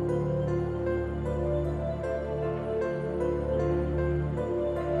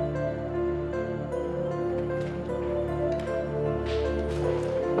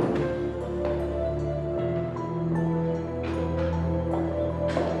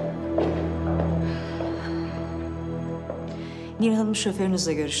 Nil Hanım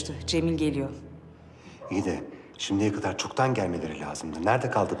şoförünüzle görüştü. Cemil geliyor. İyi de şimdiye kadar çoktan gelmeleri lazımdı.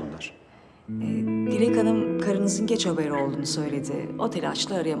 Nerede kaldı bunlar? Dilek Hanım karınızın geç haberi olduğunu söyledi. O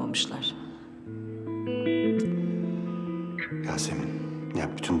telaşla arayamamışlar. Yasemin, ya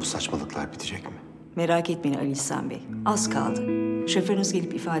bütün bu saçmalıklar bitecek mi? Merak etmeyin Ali İhsan Bey. Az kaldı. Şoförünüz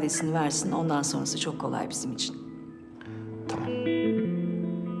gelip ifadesini versin. Ondan sonrası çok kolay bizim için.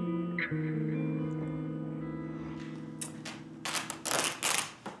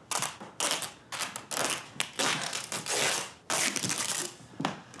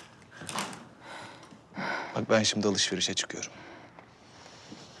 Ben şimdi alışverişe çıkıyorum.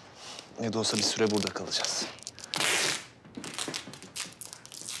 Ne de olsa bir süre burada kalacağız.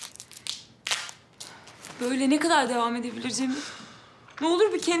 Böyle ne kadar devam edebilir Cemil? Ne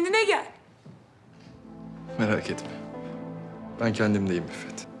olur bir kendine gel. Merak etme. Ben kendimdeyim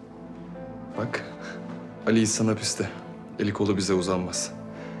İffet. Bak, Ali İhsan hapiste. Eli kolu bize uzanmaz.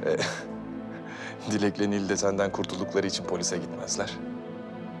 Dilek'le Nil de senden kurtuldukları için polise gitmezler.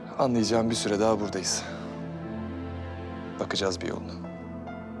 Anlayacağım bir süre daha buradayız. Bakacağız bir yoluna.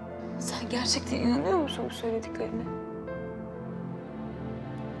 Sen gerçekten inanıyor musun bu söylediklerine?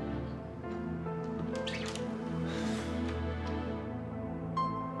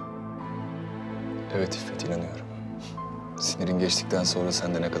 Evet İffet, inanıyorum. Sinirin geçtikten sonra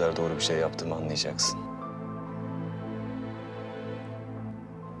sen de ne kadar doğru bir şey yaptığımı anlayacaksın.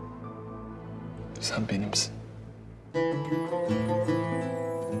 Sen benimsin.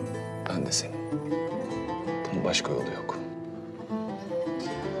 Ben de senin. Bunun başka yolu yok.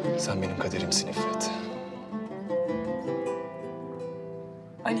 Sen benim kaderimsin İffet.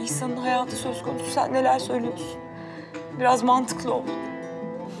 Ali İhsan'ın hayatı söz konusu. Sen neler söylüyorsun? Biraz mantıklı ol.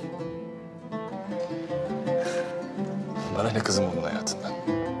 Bana ne kızım onun hayatından?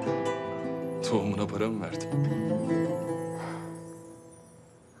 Tohumuna para mı verdim?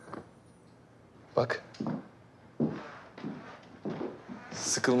 Bak.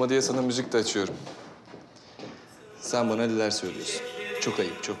 Sıkılma diye sana müzik de açıyorum. Sen bana neler söylüyorsun? Çok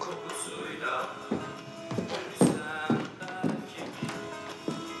ayıp, çok.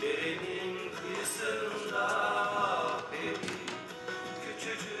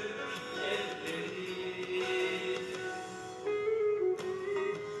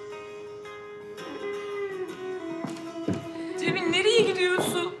 Cemil nereye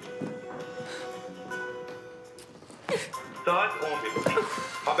gidiyorsun? Saat 11.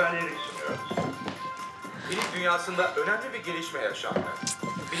 Haberleri sunuyoruz. Bilim dünyasında önemli bir gelişme yaşandı.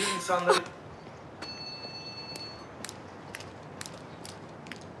 Bilim insanları...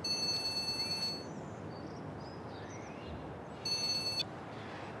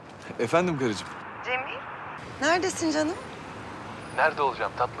 Efendim karıcığım. Cemil? Neredesin canım? Nerede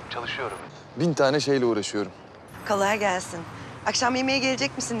olacağım tatlım? Çalışıyorum. 1000 tane şeyle uğraşıyorum. Kolay gelsin. Akşam yemeğe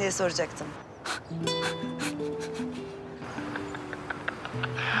gelecek misin diye soracaktım.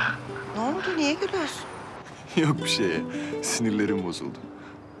 Ne oldu? Niye gülüyorsun? Yok bir şey. Sinirlerim bozuldu.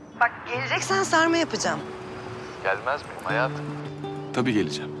 Bak geleceksen sarma yapacağım. Gelmez miyim hayatım? Tabii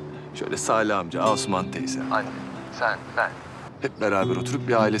geleceğim. Şöyle Salih amca, Asuman teyze, anne, sen, ben. Hep beraber oturup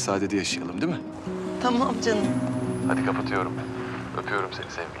bir aile saadeti yaşayalım değil mi? Tamam canım. Hadi kapatıyorum ben. Öpüyorum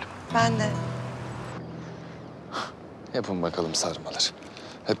seni sevgilim. Ben de. Yapın bakalım sarmaları.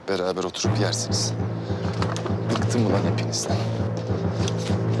 Hep beraber oturup yersiniz. Bıktım ulan hepinizden.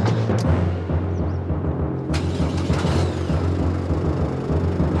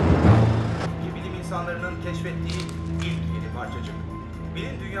 Bilim insanlarının keşfettiği ilk yeni parçacık.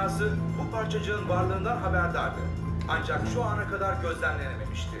 Bilim dünyası bu parçacığın varlığından haberdardı. Ancak şu ana kadar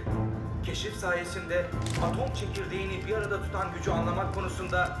gözlemlenememişti. Keşif sayesinde atom çekirdeğini bir arada tutan gücü anlamak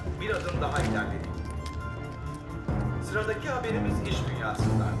konusunda bir adım daha ilerledik. Sıradaki haberimiz iş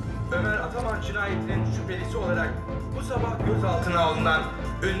dünyasından. Ömer Ataman cinayetinin şüphelisi olarak bu sabah gözaltına alınan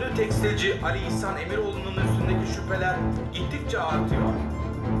ünlü tekstilci Ali İhsan Emiroğlu'nun üstündeki şüpheler gittikçe artıyor.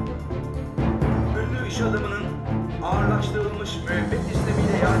 Ünlü iş adamının ağırlaştırılmış müebbet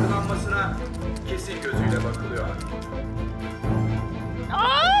istemiyle yargılanmasına kesin gözüyle bakılıyor.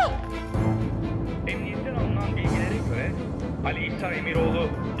 Emniyetten alınan bilgilere göre Ali İhsan Emiroğlu,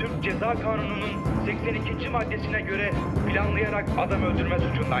 Türk Ceza Kanunu'nun 82. maddesine göre planlayarak adam öldürme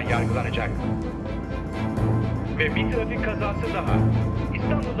suçundan yargılanacak. Ve bir trafik kazası daha.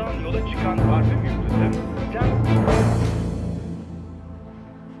 İstanbul'dan yola çıkan parfüm yüklü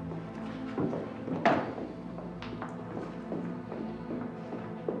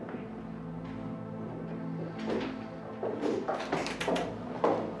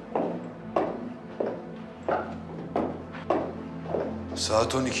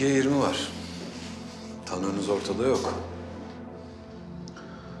Saat 12'ye 20 var. Tanığınız ortada yok.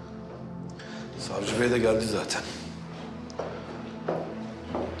 Savcı Bey de geldi zaten.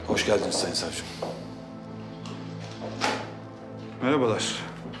 Hoş geldiniz Sayın Savcım. Merhabalar.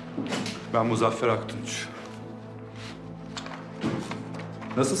 Ben Muzaffer Aktunç.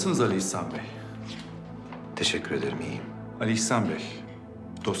 Nasılsınız Ali İhsan Bey? Teşekkür ederim, iyiyim. Ali İhsan Bey,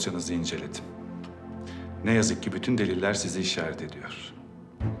 dosyanızı inceledim. Ne yazık ki bütün deliller sizi işaret ediyor.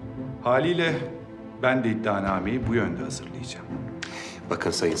 Haliyle ben de iddianameyi bu yönde hazırlayacağım.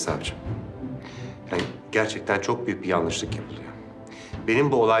 Bakın Sayın Savcım, yani gerçekten çok büyük bir yanlışlık yapılıyor.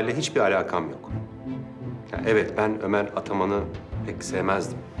 Benim bu olayla hiçbir alakam yok. Ya evet, ben Ömer Ataman'ı pek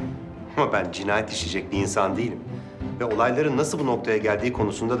sevmezdim. Ama ben cinayet işleyecek bir insan değilim. Ve olayların nasıl bu noktaya geldiği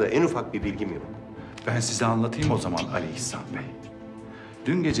konusunda da en ufak bir bilgim yok. Ben size anlatayım o zaman Ali İhsan Bey.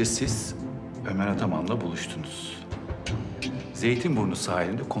 Dün gece siz Ömer Ataman'la buluştunuz. Zeytinburnu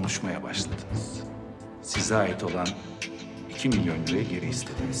sahilinde konuşmaya başladınız. Size ait olan 2 milyon lirayı geri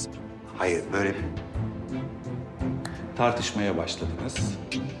istediniz. Hayır, böyle bir... Tartışmaya başladınız.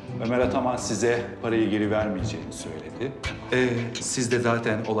 Ömer Ataman size parayı geri vermeyeceğini söyledi. Siz de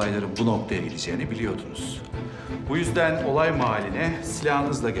zaten olayların bu noktaya gideceğini biliyordunuz. Bu yüzden olay mahalline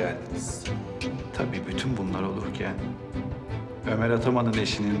silahınızla geldiniz. Tabii bütün bunlar olurken Ömer Ataman'ın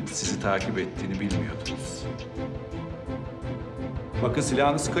eşinin sizi takip ettiğini bilmiyordunuz. Bakın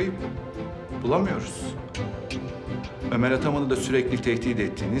silahınız kayıp. Bulamıyoruz. Ömer Ataman'ı da sürekli tehdit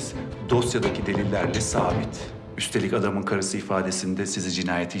ettiğiniz dosyadaki delillerle sabit. Üstelik adamın karısı ifadesinde sizi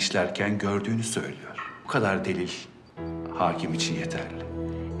cinayeti işlerken gördüğünü söylüyor. Bu kadar delil hakim için yeterli.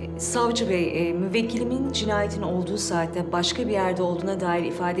 Savcı bey, müvekkilimin cinayetin olduğu saatte başka bir yerde olduğuna dair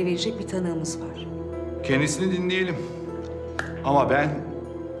ifade verecek bir tanığımız var. Kendisini dinleyelim. Ama ben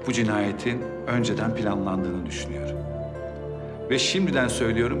bu cinayetin önceden planlandığını düşünüyorum. Ve şimdiden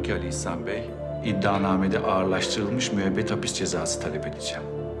söylüyorum ki Ali İhsan Bey, iddianamede ağırlaştırılmış müebbet hapis cezası talep edeceğim.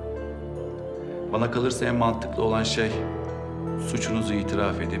 Bana kalırsa en mantıklı olan şey suçunuzu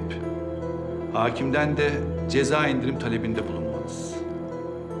itiraf edip hakimden de ceza indirim talebinde bulunmanız.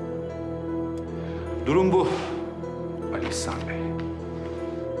 Durum bu Ali İhsan Bey.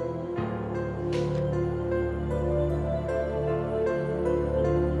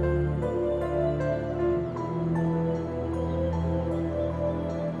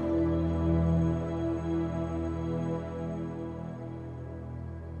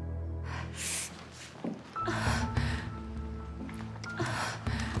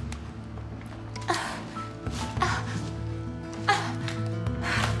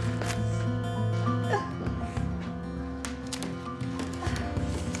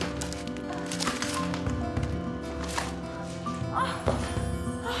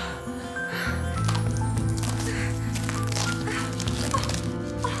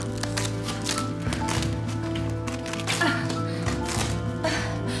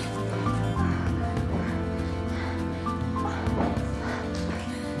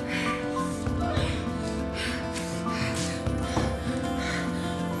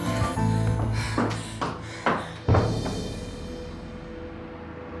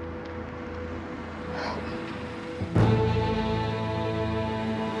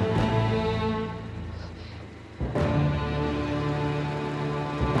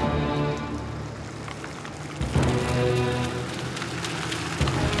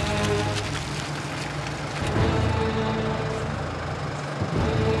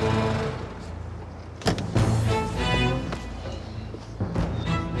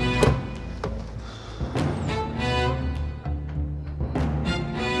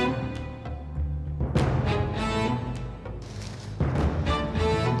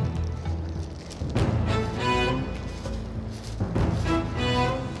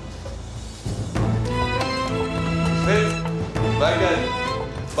 Ben geldim.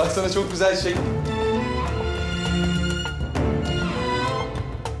 Bak sana çok güzel şey.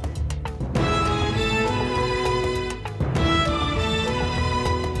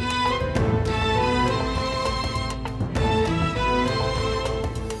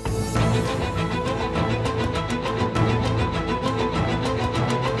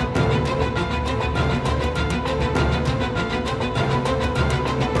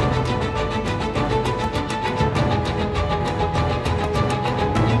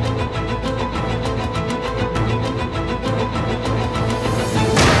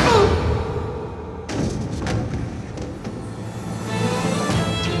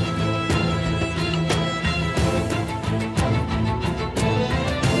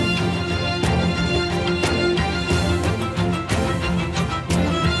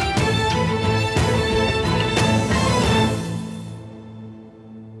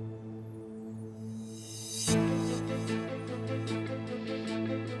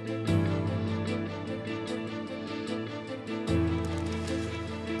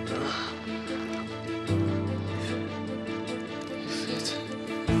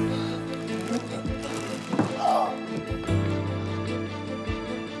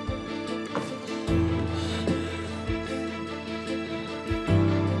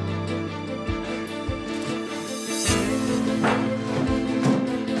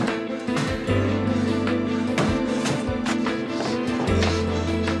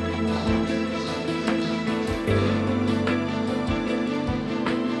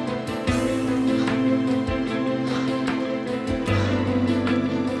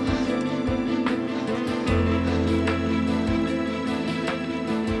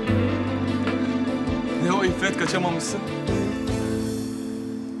 kaçamamışsın.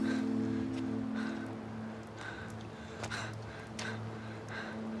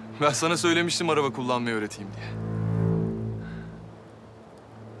 Ben sana söylemiştim araba kullanmayı öğreteyim diye.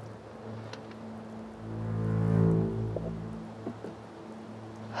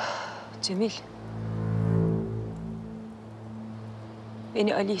 Cemil.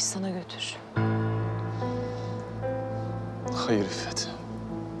 Beni Ali İhsan'a götür. Hayır İffet.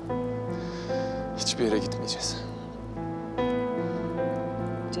 Hiçbir yere gitmeyeceğiz.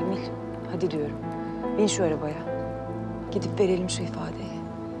 Cemil, hadi diyorum. Bin şu arabaya. Gidip verelim şu ifadeyi.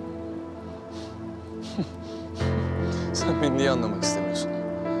 Sen beni niye anlamak istemiyorsun?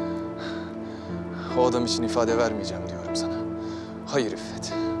 O adam için ifade vermeyeceğim diyorum sana. Hayır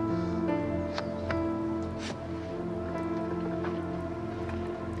İffet.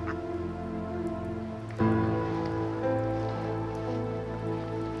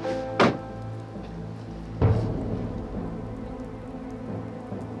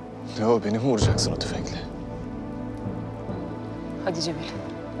 Ne o, beni mi vuracaksın o tüfekle? Hadi Cemil,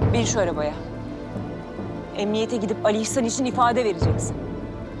 bin şu arabaya. Emniyete gidip Ali İhsan için ifade vereceksin.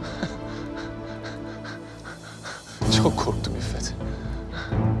 Çok korktum İffet.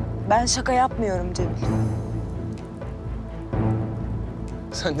 Ben şaka yapmıyorum Cemil.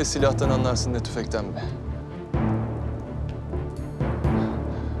 Sen ne silahtan anlarsın ne tüfekten be.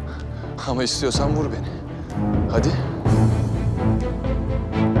 Ama istiyorsan vur beni. Hadi.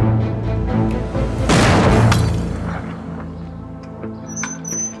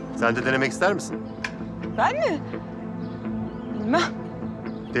 Sen de denemek ister misin? Ben mi? Bilmem.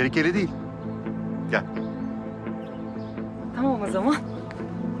 Tehlikeli değil. Gel. Tamam o zaman.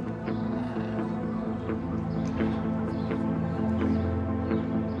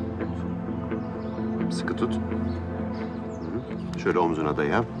 Sıkı tut. Şöyle omzuna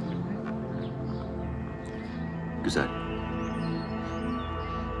daya. Güzel.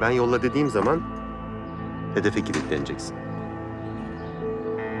 Ben yolla dediğim zaman hedefe kilitleneceksin.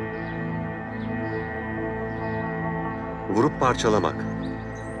 Vurup parçalamak.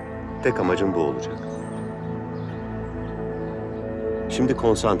 Tek amacım bu olacak. Şimdi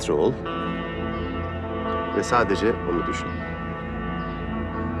konsantre ol ve sadece onu düşün.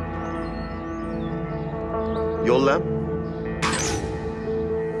 Yolla.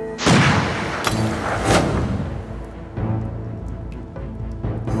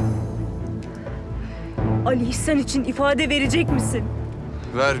 Ali İhsan için ifade verecek misin?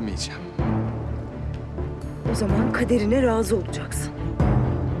 Vermeyeceğim. O zaman kaderine razı olacaksın.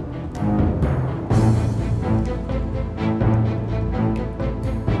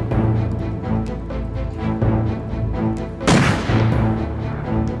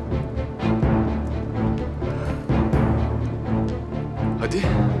 Hadi.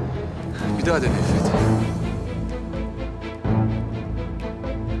 Bir daha dene İffet.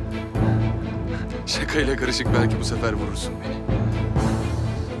 Şakayla karışık, belki bu sefer vurursun beni.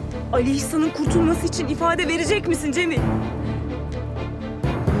 Ali İhsan'ın kurtulması için ifade verecek misin Cemil?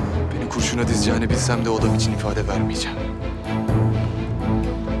 Beni kurşuna dizeceğini bilsem de o adam için ifade vermeyeceğim.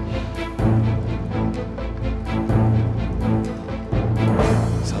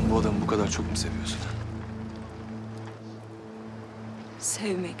 Sen bu adamı bu kadar çok mu seviyorsun?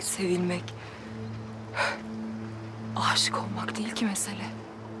 Sevmek, sevilmek, aşık olmak değil ki mesele.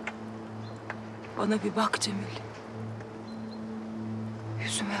 Bana bir bak Cemil.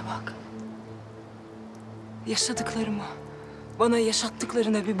 Yüzüme bak. Yaşadıklarıma, bana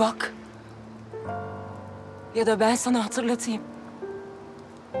yaşattıklarına bir bak. Ya da ben sana hatırlatayım.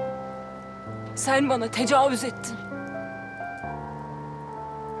 Sen bana tecavüz ettin.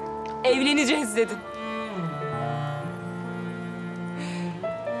 Evleneceğiz dedin.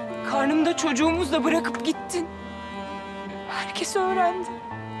 Karnımda çocuğumuzla bırakıp gittin. Herkes öğrendi.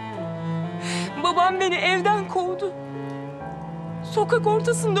 Babam beni evden kovdu. Sokak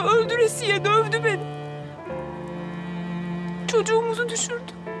ortasında öldüresiye dövdü beni. Çocuğumuzu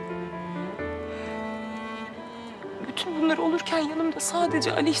düşürdü. Bütün bunlar olurken yanımda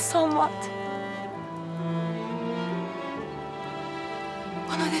sadece Ali İhsan vardı.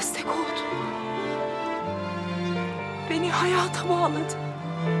 Bana destek oldu. Beni hayata bağladı.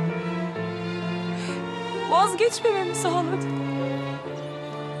 Vazgeçmememi sağladı.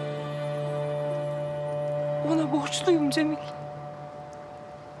 Ona borçluyum Cemil.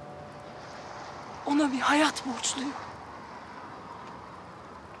 Ona bir hayat borçluyum.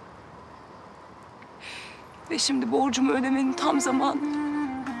 Ve şimdi borcumu ödemenin tam zamanı.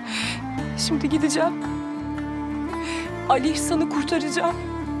 Şimdi gideceğim. Ali İhsan'ı kurtaracağım.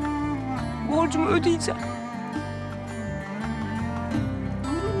 Borcumu ödeyeceğim.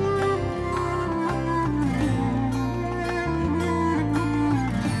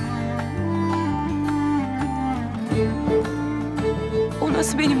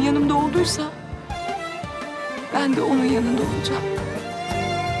 nasıl benim yanımda olduysa ben de onun yanında olacağım.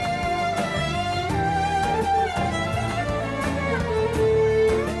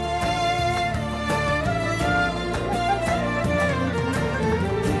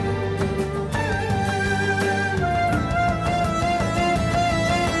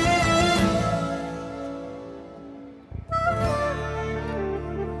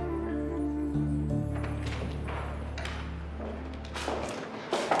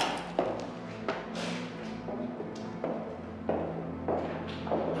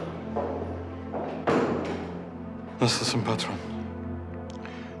 Nasılsın patron?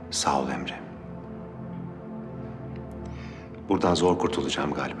 Sağ ol Emre. Buradan zor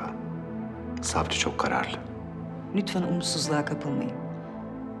kurtulacağım galiba. Savcı çok kararlı. Lütfen umutsuzluğa kapılmayın.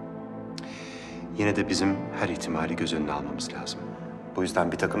 Yine de bizim her ihtimali göz önüne almamız lazım. Bu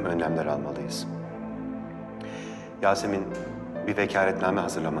yüzden bir takım önlemler almalıyız. Yasemin, bir vekaletname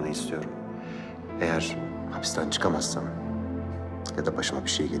hazırlamanı istiyorum. Eğer hapisten çıkamazsam ya da başıma bir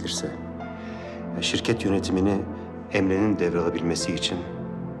şey gelirse, şirket yönetimini Emre'nin devralabilmesi için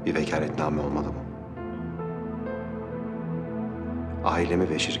bir vekaletname olmalı bu. Ailemi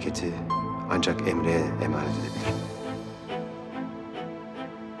ve şirketi ancak Emre'ye emanet edebilirim.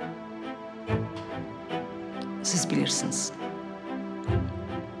 Siz bilirsiniz.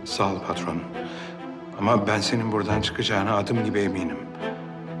 Sağ ol patron. Ama ben senin buradan çıkacağına adım gibi eminim.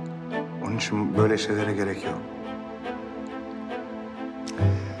 Onun için böyle şeylere gerek yok.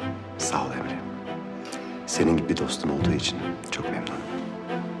 Sağ ol Emre. Senin gibi bir dostum olduğu için çok memnunum.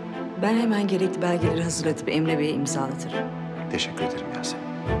 Ben hemen gerekli belgeleri hazırlatıp Emre Bey'e imzalatırım. Teşekkür ederim Yasemin.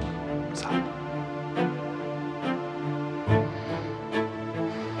 Sağ ol.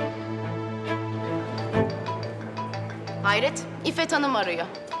 Hayret, İffet Hanım arıyor.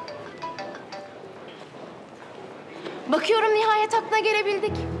 Bakıyorum nihayet aklına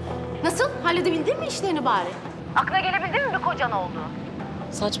gelebildik. Nasıl? Halledebildin mi işlerini bari? Aklına gelebildin mi bir kocan olduğu?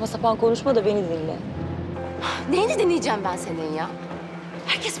 Saçma sapan konuşma da beni dinle. Neyini dinleyeceğim ben senin ya?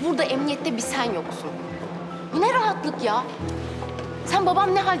 Herkes burada emniyette, bir sen yoksun. Bu ne rahatlık ya? Sen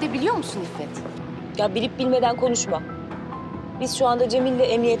babam ne halde biliyor musun İffet? Ya bilip bilmeden konuşma. Biz şu anda Cemil'le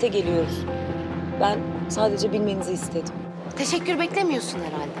emniyete geliyoruz. Ben sadece bilmenizi istedim. Teşekkür beklemiyorsun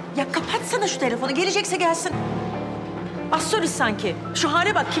herhalde. Ya kapatsana şu telefonu. Gelecekse gelsin. Az solist sanki. Şu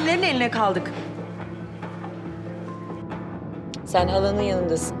hale bak, kimlerin eline kaldık. Sen halanın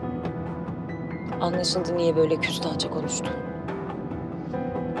yanındasın. Anlaşıldı niye böyle küstahça konuştu.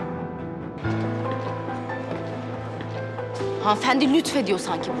 Hanımefendi lütfediyor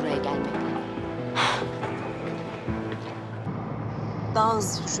sanki buraya gelmekle. Daha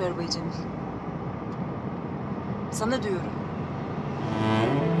hızlı sür şu arabayı Cemil. Sana diyorum.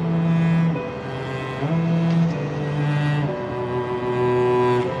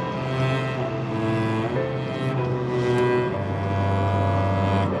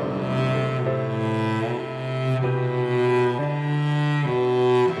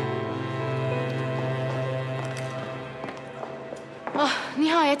 Ah,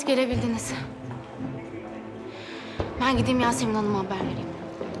 nihayet gelebildiniz. Ben gideyim Yasemin Hanım'a haber vereyim.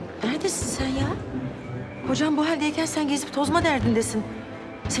 Neredesin sen ya? Kocam bu haldeyken sen gezip tozma derdindesin.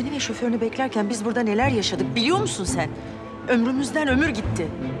 Seni ve şoförünü beklerken biz burada neler yaşadık biliyor musun sen? Ömrümüzden ömür gitti.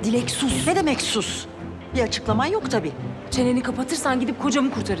 Dilek sus. Ne demek sus? Bir açıklaman yok tabii. Çeneni kapatırsan gidip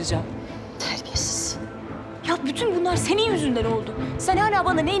kocamı kurtaracağım. Terbiyesiz. Ya bütün bunlar senin yüzünden oldu. Sen hala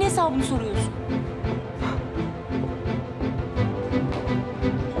bana neyin hesabını soruyorsun?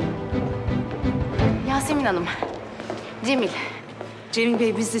 Yasemin Hanım, Cemil. Cemil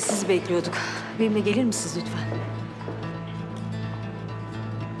Bey, biz de sizi bekliyorduk. Benimle gelir misiniz lütfen?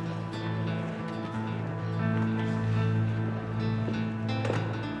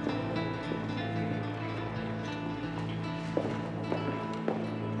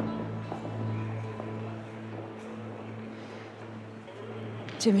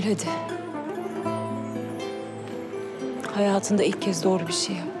 Cemil hadi. Hayatında ilk kez doğru bir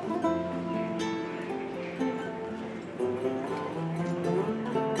şey yap.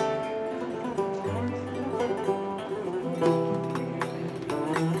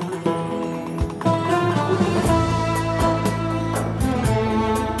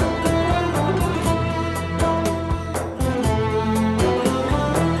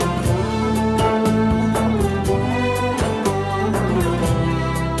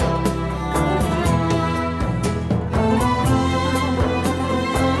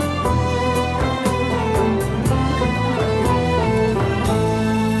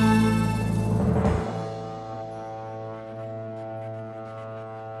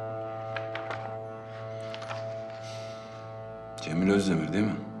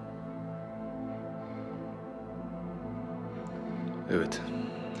 Evet.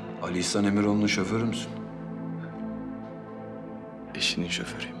 Ali İhsan Emiroğlu'nun şoförü müsün? Eşinin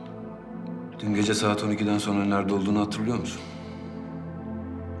şoförüyüm. Dün gece saat 12'den sonra nerede olduğunu hatırlıyor musun?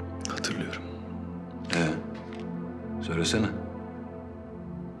 Hatırlıyorum. Söylesene.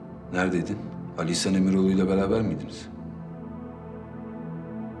 Neredeydin? Ali İhsan Emiroğlu'yla beraber miydiniz?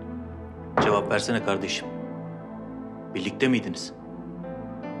 Cevap versene kardeşim. Birlikte miydiniz?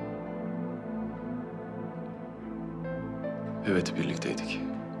 Evet, birlikteydik.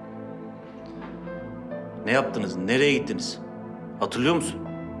 Ne yaptınız? Nereye gittiniz? Hatırlıyor musun?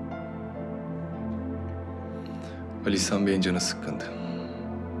 Ali İhsan Bey'in canı sıkkındı.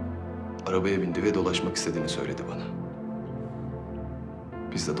 Arabaya bindi ve dolaşmak istediğini söyledi bana.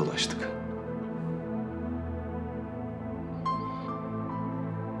 Biz de dolaştık.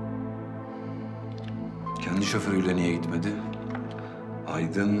 Kendi şoförüyle niye gitmedi?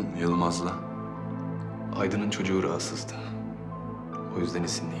 Aydın Yılmaz'la. Aydın'ın çocuğu rahatsızdı. O yüzden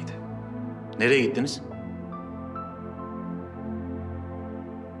izinliydi. Nereye gittiniz?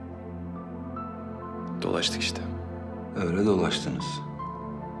 Dolaştık işte. Öyle dolaştınız.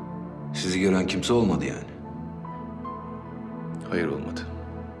 Sizi gören kimse olmadı yani. Hayır, olmadı.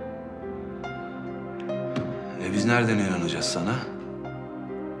 Biz nereden inanacağız sana?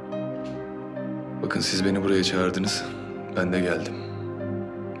 Bakın, siz beni buraya çağırdınız. Ben de geldim.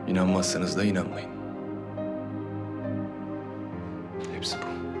 İnanmazsanız da inanmayın. Hepsi bu.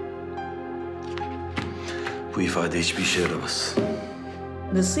 Bu ifade hiçbir işe yaramaz.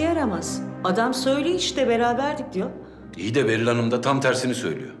 Nasıl yaramaz? Adam söylüyor işte beraberdik diyor. İyi de Beril Hanım da tam tersini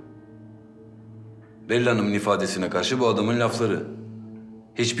söylüyor. Beril Hanım'ın ifadesine karşı bu adamın lafları.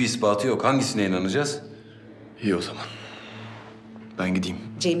 Hiçbir ispatı yok. Hangisine inanacağız? İyi o zaman. Ben gideyim.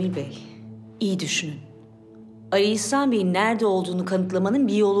 Cemil Bey, iyi düşünün. Ali İhsan Bey'in nerede olduğunu kanıtlamanın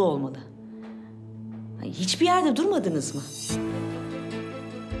bir yolu olmalı. Hiçbir yerde durmadınız mı?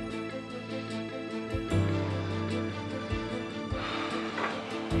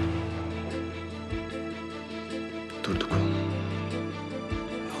 Durduk.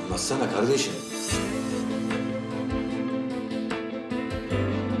 Anlatsana kardeşim.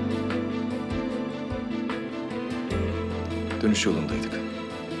 Dönüş yolundaydık.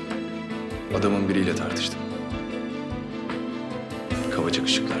 Adamın biriyle tartıştım. Kavacık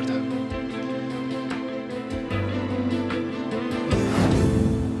ışıklarda.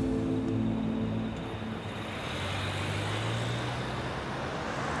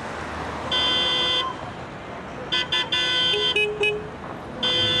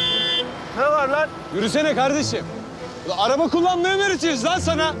 Ne var lan? Yürüsene kardeşim. Ulan araba kullanmayı mı öğretiyoruz lan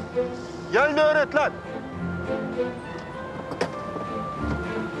sana? Gel de öğret lan.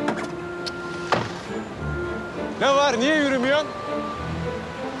 Ne var? Niye yürümüyorsun?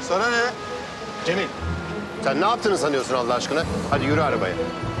 Sana ne? Cemil, sen ne yaptığını sanıyorsun Allah aşkına? Hadi yürü arabaya.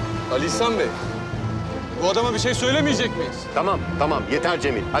 Ali İhsan Bey, bu adama bir şey söylemeyecek miyiz? Tamam, tamam. Yeter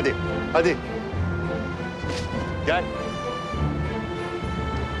Cemil. Hadi, hadi. Gel.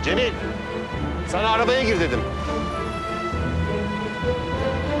 Cemil, sana arabaya gir dedim.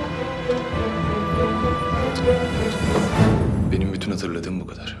 Benim bütün hatırladığım bu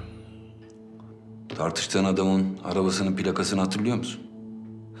kadar. Tartıştığın adamın arabasının plakasını hatırlıyor musun?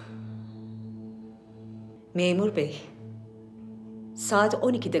 Memur Bey, saat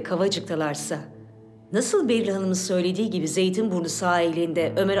 12'de Kavacık'talarsa nasıl Beril Hanım'ın söylediği gibi Zeytinburnu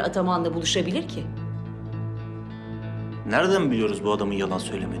sahilinde Ömer Ataman'la buluşabilir ki? Nereden biliyoruz bu adamın yalan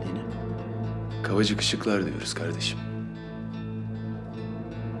söylemediğini? Kavacık ışıklar diyoruz kardeşim.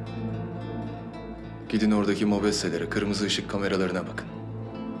 Gidin oradaki mobeselere, kırmızı ışık kameralarına bakın.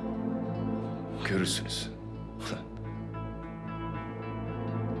 Görürsünüz.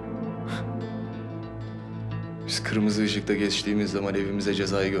 Biz kırmızı ışıkta geçtiğimiz zaman evimize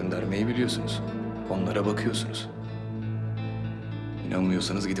cezayı göndermeyi biliyorsunuz. Onlara bakıyorsunuz.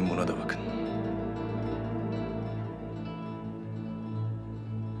 İnanmıyorsanız gidin buna da bakın.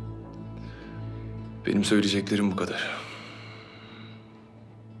 Benim söyleyeceklerim bu kadar.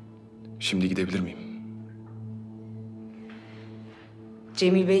 Şimdi gidebilir miyim?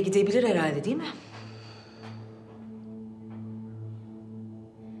 Cemil Bey gidebilir herhalde değil mi?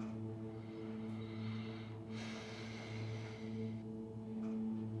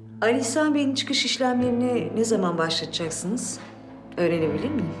 Ali İhsan Bey'in çıkış işlemlerini ne zaman başlatacaksınız? Öğrenebilir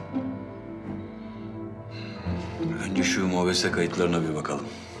miyim? Önce şu mobese kayıtlarına bir bakalım.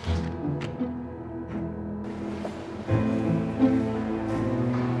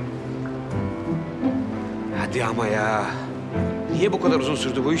 Hadi ama ya. Niye bu kadar uzun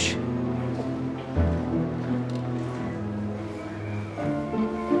sürdü bu iş?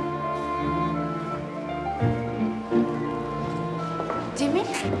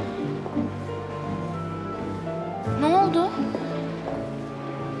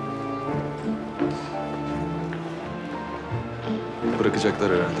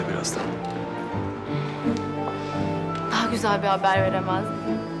 bırakacaklar herhalde birazdan. Daha güzel bir haber veremez.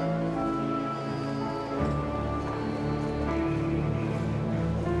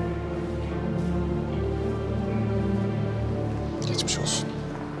 Geçmiş olsun.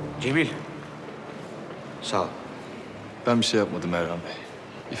 Cemil. Sağ ol. Ben bir şey yapmadım Erhan Bey.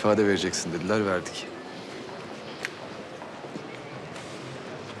 İfade vereceksin dediler, verdik.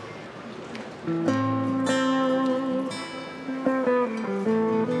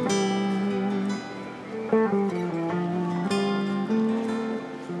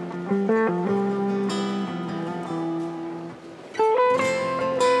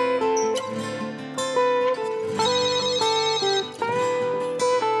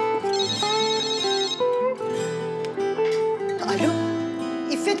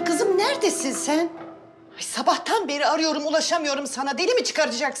 Neredesin sen? Ay, sabahtan beri arıyorum, ulaşamıyorum sana. Deli mi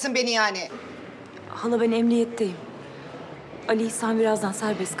çıkaracaksın beni yani? Hala ben emniyetteyim. Ali İhsan birazdan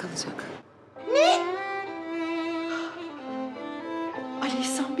serbest kalacak. Ne? Ali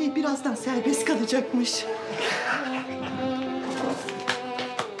İhsan Bey birazdan serbest kalacakmış.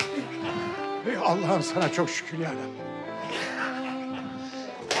 Allah'ım sana çok şükür yarabbim.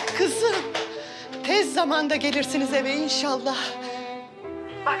 Kızım, tez zamanda gelirsiniz eve inşallah.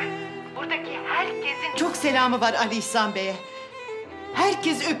 Bak, buradaki herkesin çok selamı var Ali İhsan Bey'e.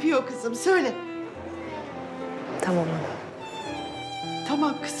 Herkes öpüyor kızım, söyle. Tamam ana.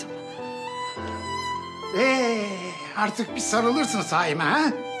 Tamam kızım. Artık bir sarılırsın Saime ha?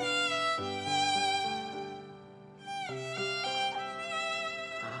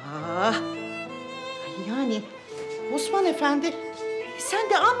 Yani Osman Efendi, sen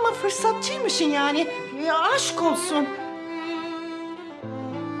de amma fırsatçıymışsın yani. Ya aşk olsun.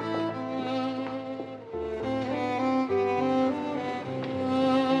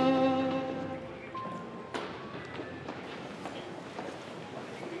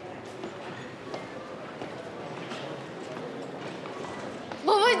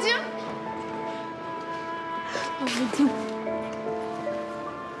 Babacığım. Babacığım.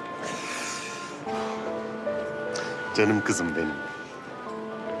 Canım kızım benim.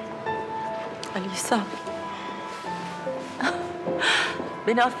 Ali İhsan.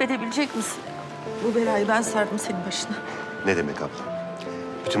 Beni affedebilecek misin? Bu belayı ben sardım senin başına. Ne demek abla?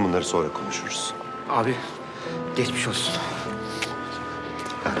 Bütün bunları sonra konuşuruz. Abi, geçmiş olsun.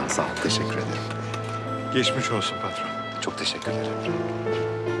 Erhan sağ ol, teşekkür ederim. Geçmiş olsun patron. Çok teşekkür ederim.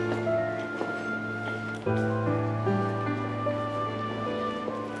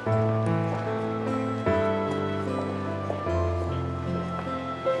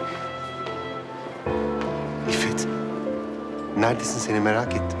 İffet, neredesin? Seni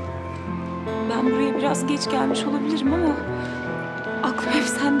merak ettim. Ben buraya biraz geç gelmiş olabilirim ama aklım hep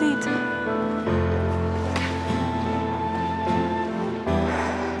sendeydi.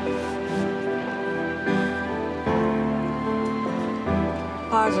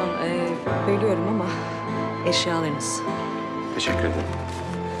 Pardon, bölüyorum ama eşyalarınız. Teşekkür ederim.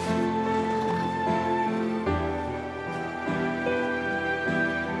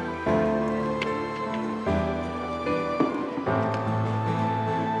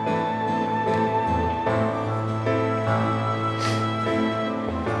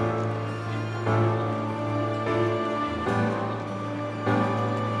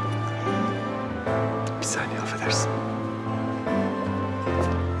 Bir saniye, affedersin.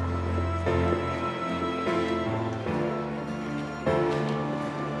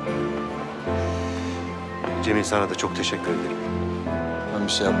 Cemil, sana da çok teşekkür ederim. Ben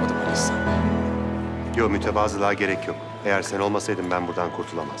bir şey yapmadım Ali İhsan Bey. Yok, mütevazılığa gerek yok. Eğer sen olmasaydın ben buradan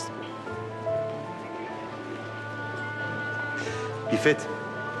kurtulamazdım. İffet,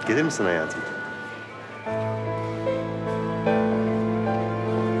 gelir misin hayatım?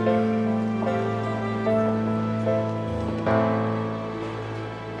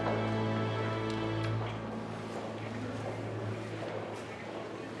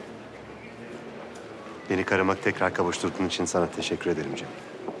 Beni karıma tekrar kavuşturduğun için sana teşekkür ederim Cemil.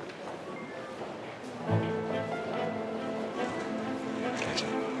 Gel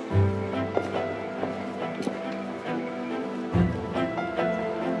canım.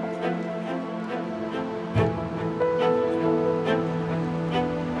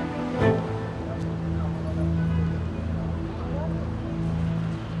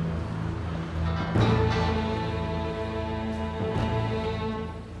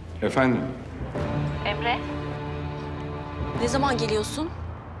 Efendim? Emre. Ne zaman geliyorsun?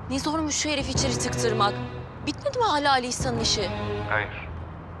 Ne zormuş şu herifi içeri tıktırmak. Bitmedi mi hala Ali İhsan'ın işi? Hayır.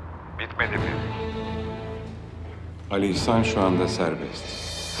 Bitmedi mi? Ali İhsan şu anda serbest.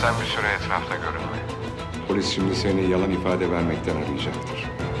 Sen bir süre etrafta görünme. Polis şimdi seni yalan ifade vermekten arayacaktır.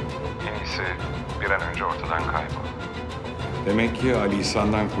 En iyisi bir an önce ortadan kaybol. Demek ki Ali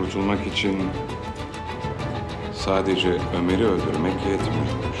İhsan'dan kurtulmak için sadece Ömer'i öldürmek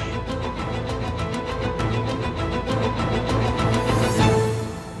yetmiyor.